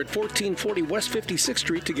Mead Lumber at 1440 West 56th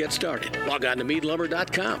Street to get started. Log on to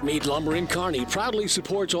meadlumber.com. Mead Lumber in Kearney proudly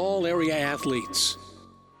supports all area athletes.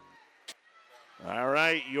 All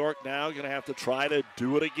right, York now going to have to try to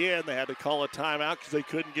do it again. They had to call a timeout because they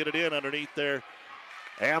couldn't get it in underneath their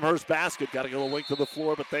Amherst basket. Got to go a length of the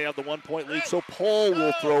floor, but they have the 1-point lead, so Pohl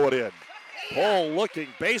will throw it in. Pohl looking,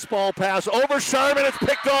 baseball pass over Sharman. It's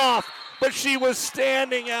picked off, but she was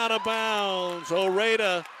standing out of bounds.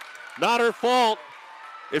 Oreda, not her fault.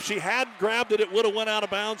 If she hadn't grabbed it, it would have went out of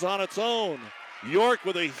bounds on its own. York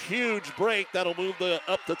with a huge break. That'll move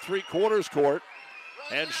up to three-quarters court.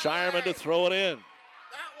 And Shireman to throw it in.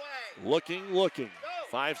 Looking.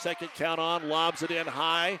 5-second count on, lobs it in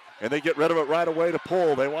high, and they get rid of it right away to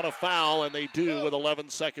Pohl. They want a foul, and they do with 11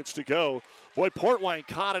 seconds to go. Boy, Portwine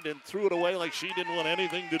caught it and threw it away like she didn't want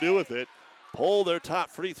anything to do with it. Pohl, their top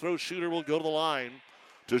free throw shooter, will go to the line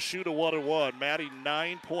to shoot a 1-and-1. Maddie,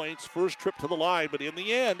 9 points, first trip to the line, but in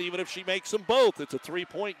the end, even if she makes them both, it's a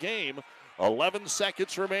 3-point game. 11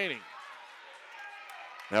 seconds remaining.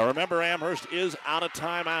 Now remember, Amherst is out of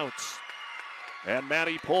timeouts. And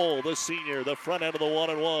Maddie Pohl, the senior, the front end of the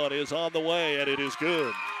 1-and-1 is on the way, and it is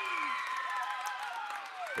good.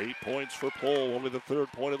 8 points for Pohl, only the third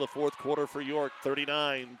point of the fourth quarter for York,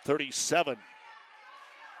 39-37.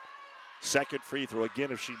 Second free throw,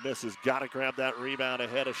 again, if she misses, got to grab that rebound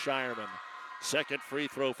ahead of Shireman. Second free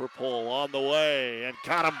throw for Pohl on the way, and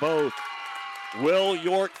got them both. Will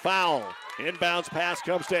York foul? Inbounds pass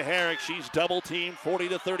comes to Herrick. She's double-teamed,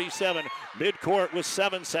 40-37. Midcourt with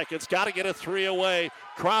 7 seconds. Got to get a 3 away.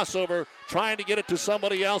 Crossover, trying to get it to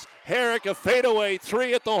somebody else. Herrick, a fadeaway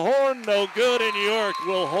 3 at the horn. No good, and York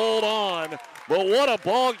will hold on. But what a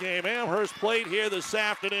ball game Amherst played here this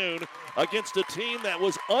afternoon against a team that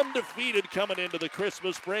was undefeated coming into the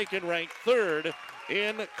Christmas break and ranked 3rd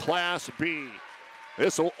in Class B.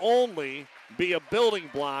 This will only be a building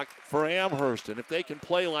block for Amherst, and if they can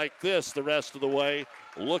play like this the rest of the way,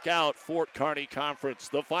 look out, Fort Kearney Conference.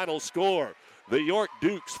 The final score, the York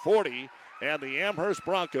Dukes 40, and the Amherst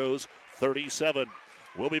Broncos 37.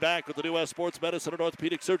 We'll be back with the New West Sports Medicine and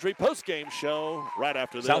Orthopedic Surgery post-game show right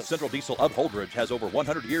after this. South Central Diesel of Holdridge has over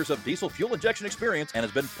 100 years of diesel fuel injection experience and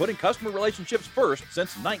has been putting customer relationships first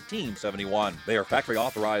since 1971. They are factory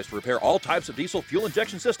authorized to repair all types of diesel fuel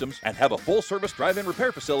injection systems and have a full-service drive-in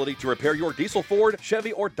repair facility to repair your diesel Ford,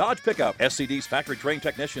 Chevy, or Dodge pickup. SCD's factory-trained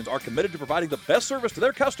technicians are committed to providing the best service to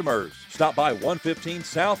their customers. Stop by 115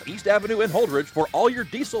 South East Avenue in Holdridge for all your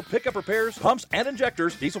diesel pickup repairs, pumps and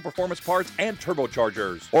injectors, diesel performance parts, and turbochargers.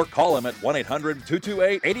 Or call them at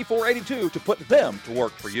 1-800-228-8482 to put them to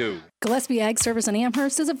work for you. Gillespie Ag Service in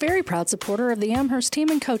Amherst is a very proud supporter of the Amherst team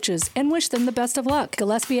and coaches and wish them the best of luck.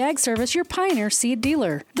 Gillespie Ag Service, your Pioneer seed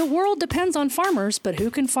dealer. The world depends on farmers, but who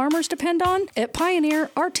can farmers depend on? At Pioneer,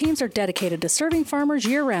 our teams are dedicated to serving farmers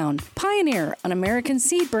year-round. Pioneer, an American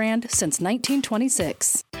seed brand since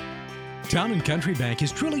 1926. Town & Country Bank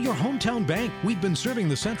is truly your hometown bank. We've been serving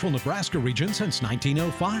the central Nebraska region since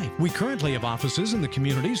 1905. We currently have offices in the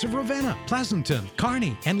communities of Ravenna, Pleasanton,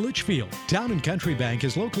 Kearney, and Litchfield. Town & Country Bank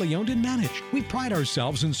is locally owned and managed. We pride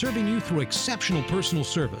ourselves in serving you through exceptional personal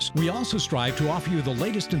service. We also strive to offer you the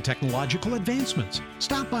latest in technological advancements.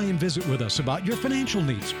 Stop by and visit with us about your financial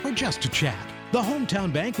needs or just to chat. The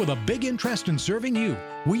hometown bank with a big interest in serving you.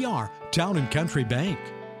 We are Town & Country Bank.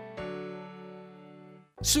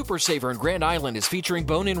 Super Saver in Grand Island is featuring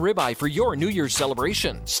bone-in ribeye for your New Year's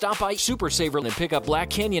celebration. Stop by Super Saver and pick up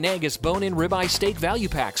Black Canyon Angus bone-in ribeye steak value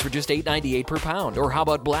packs for just $8.98 per pound. Or how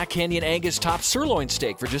about Black Canyon Angus top sirloin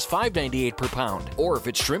steak for just $5.98 per pound. Or if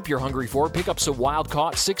it's shrimp you're hungry for, pick up some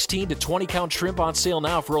wild-caught 16 to 20-count shrimp on sale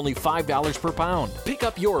now for only $5 per pound. Pick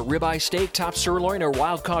up your ribeye steak, top sirloin, or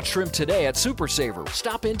wild-caught shrimp today at Super Saver.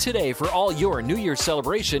 Stop in today for all your New Year's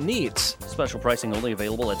celebration needs. Special pricing only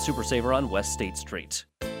available at Super Saver on West State Street.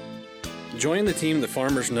 Join the team the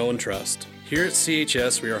farmers know and trust. Here at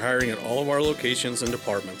CHS, we are hiring at all of our locations and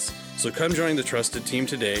departments. So come join the trusted team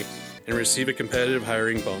today and receive a competitive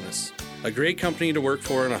hiring bonus. A great company to work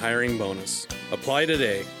for and a hiring bonus. Apply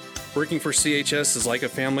today. Working for CHS is like a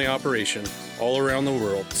family operation all around the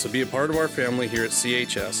world, so be a part of our family here at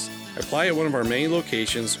CHS. Apply at one of our many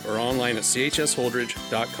locations or online at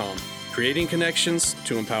chsholdridge.com. Creating connections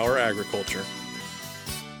to empower agriculture.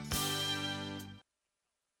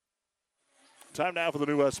 Time now for the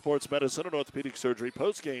New West Sports Medicine and Orthopedic Surgery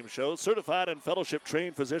post-game show. Certified and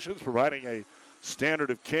fellowship-trained physicians providing a standard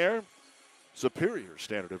of care, superior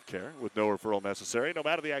standard of care, with no referral necessary. No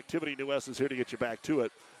matter the activity, New West is here to get you back to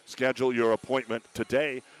it. Schedule your appointment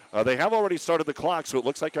today. They have already started the clock, so it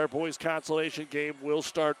looks like our boys' consolation game will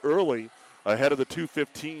start early, ahead of the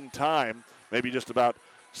 2:15 time, maybe just about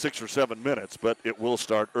 6 or 7 minutes, but it will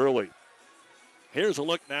start early. Here's a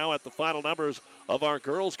look now at the final numbers of our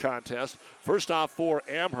girls' contest. First off for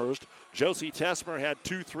Amherst, Josie Tesmer had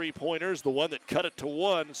 2 3-pointers, the one that cut it to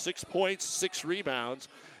 1, 6 points, 6 rebounds.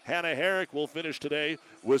 Hannah Herrick will finish today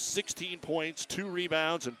with 16 points, 2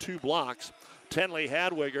 rebounds, and 2 blocks. Tenley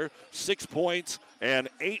Hadwiger, 6 points and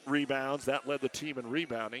 8 rebounds. That led the team in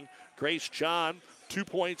rebounding. Grace John, 2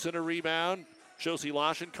 points and a rebound. Josie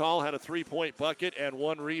Loschenkall had a 3-point bucket and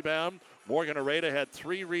 1 rebound. Morgan Areta had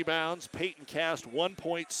 3 rebounds. Peyton Cast, 1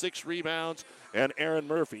 point, 6 rebounds. And Aaron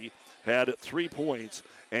Murphy had 3 points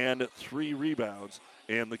and 3 rebounds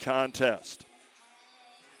in the contest.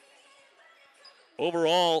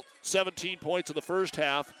 Overall, 17 points in the first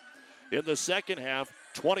half. In the second half,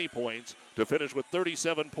 20 points to finish with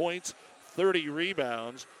 37 points, 30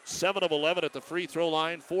 rebounds, 7 of 11 at the free throw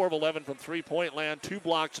line, 4 of 11 from three-point land, 2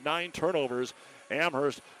 blocks, 9 turnovers.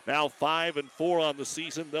 Amherst now 5-4 on the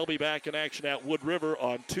season. They'll be back in action at Wood River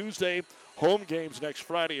on Tuesday. Home games next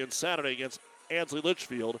Friday and Saturday against Ansley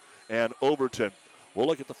Litchfield and Overton. We'll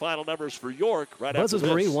look at the final numbers for York right after Buzz's this.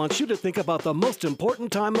 Marine wants you to think about the most important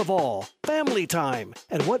time of all, family time.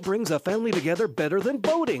 And what brings a family together better than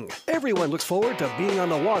boating? Everyone looks forward to being on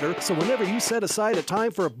the water, so whenever you set aside a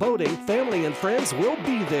time for boating, family and friends will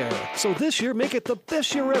be there. So this year, make it the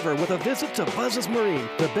best year ever with a visit to Buzz's Marine,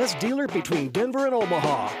 the best dealer between Denver and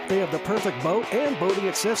Omaha. They have the perfect boat and boating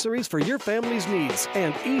accessories for your family's needs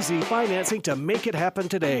and easy financing to make it happen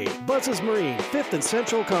today. Buzz's Marine, 5th and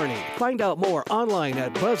Central Kearney. Find out more online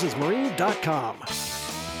at buzzesmarine.com.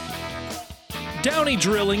 Downey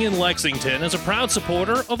Drilling in Lexington is a proud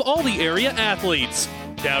supporter of all the area athletes.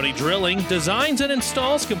 Downey Drilling designs and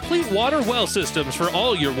installs complete water well systems for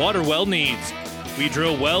all your water well needs. We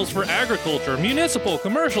drill wells for agriculture, municipal,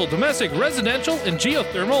 commercial, domestic, residential, and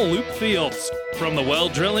geothermal loop fields. From the well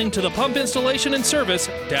drilling to the pump installation and service,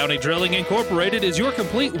 Downey Drilling Incorporated is your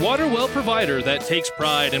complete water well provider that takes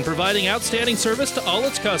pride in providing outstanding service to all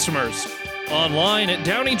its customers. Online at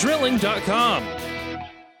DowneyDrilling.com.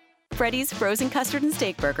 Freddy's Frozen Custard and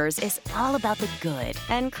Steak Burgers is all about the good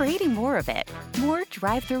and creating more of it. More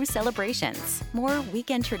drive-through celebrations, more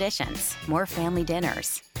weekend traditions, more family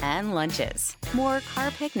dinners and lunches, more car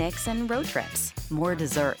picnics and road trips, more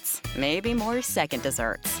desserts, maybe more second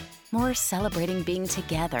desserts. More celebrating being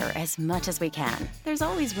together as much as we can. There's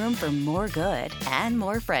always room for more good and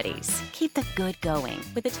more Freddy's. Keep the good going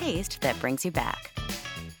with a taste that brings you back.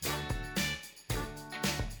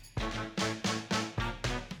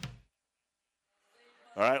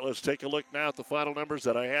 All right, let's take a look now at the final numbers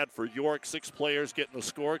that I had for York. 6 players getting the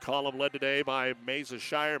score column, led today by Mesa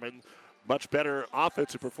Shireman. Much better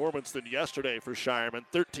offensive performance than yesterday for Shireman.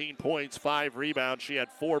 13 points, 5 rebounds. She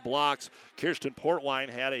had 4 blocks. Kirsten Portwine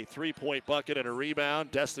had a 3-point bucket and a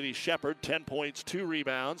rebound. Destiny Shepard, 10 points, 2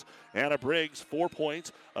 rebounds. Anna Briggs, 4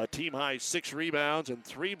 points, a team-high 6 rebounds and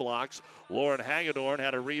 3 blocks. Lauren Hagedorn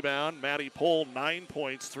had a rebound. Maddie Pohl, 9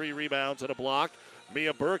 points, 3 rebounds and a block.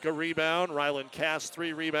 Mia Burke, a rebound. Rylan Cass,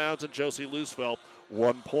 3 rebounds. And Josie Loosevelt,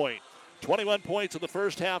 1 point. 21 points in the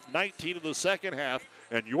first half, 19 in the second half.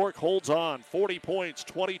 And York holds on, 40 points,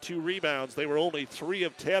 22 rebounds. They were only 3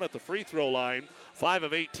 of 10 at the free throw line, 5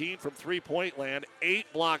 of 18 from three-point land, 8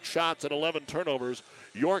 blocked shots and 11 turnovers.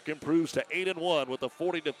 York improves to 8-1 with a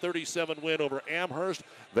 40-37 win over Amherst.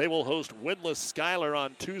 They will host winless Schuyler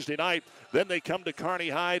on Tuesday night. Then they come to Kearney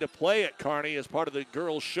High to play at Kearney as part of the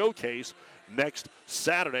girls' showcase next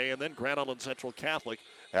Saturday, and then Grand Island Central Catholic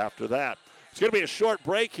after that. It's going to be a short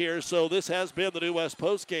break here, so this has been the New West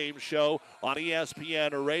Postgame Show on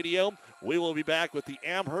ESPN Radio. We will be back with the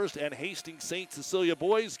Amherst and Hastings St. Cecilia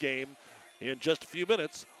boys game in just a few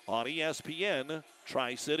minutes on ESPN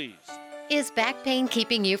Tri-Cities. Is back pain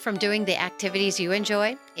keeping you from doing the activities you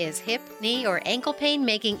enjoy? Is hip, knee, or ankle pain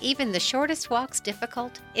making even the shortest walks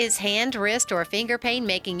difficult? Is hand, wrist, or finger pain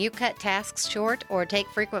making you cut tasks short or take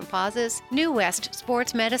frequent pauses? New West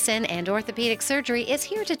Sports Medicine and Orthopedic Surgery is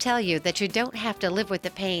here to tell you that you don't have to live with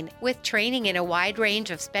the pain. With training in a wide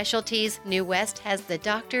range of specialties, New West has the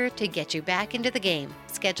doctor to get you back into the game.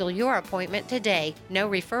 Schedule your appointment today. No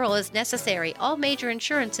referral is necessary. All major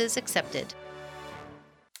insurances accepted.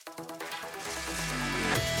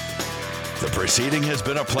 The proceeding has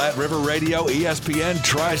been a Platte River Radio ESPN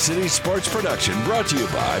Tri-Cities sports production brought to you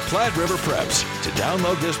by Platte River Preps. To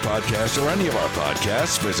download this podcast or any of our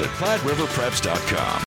podcasts, visit PlatteRiverPreps.com.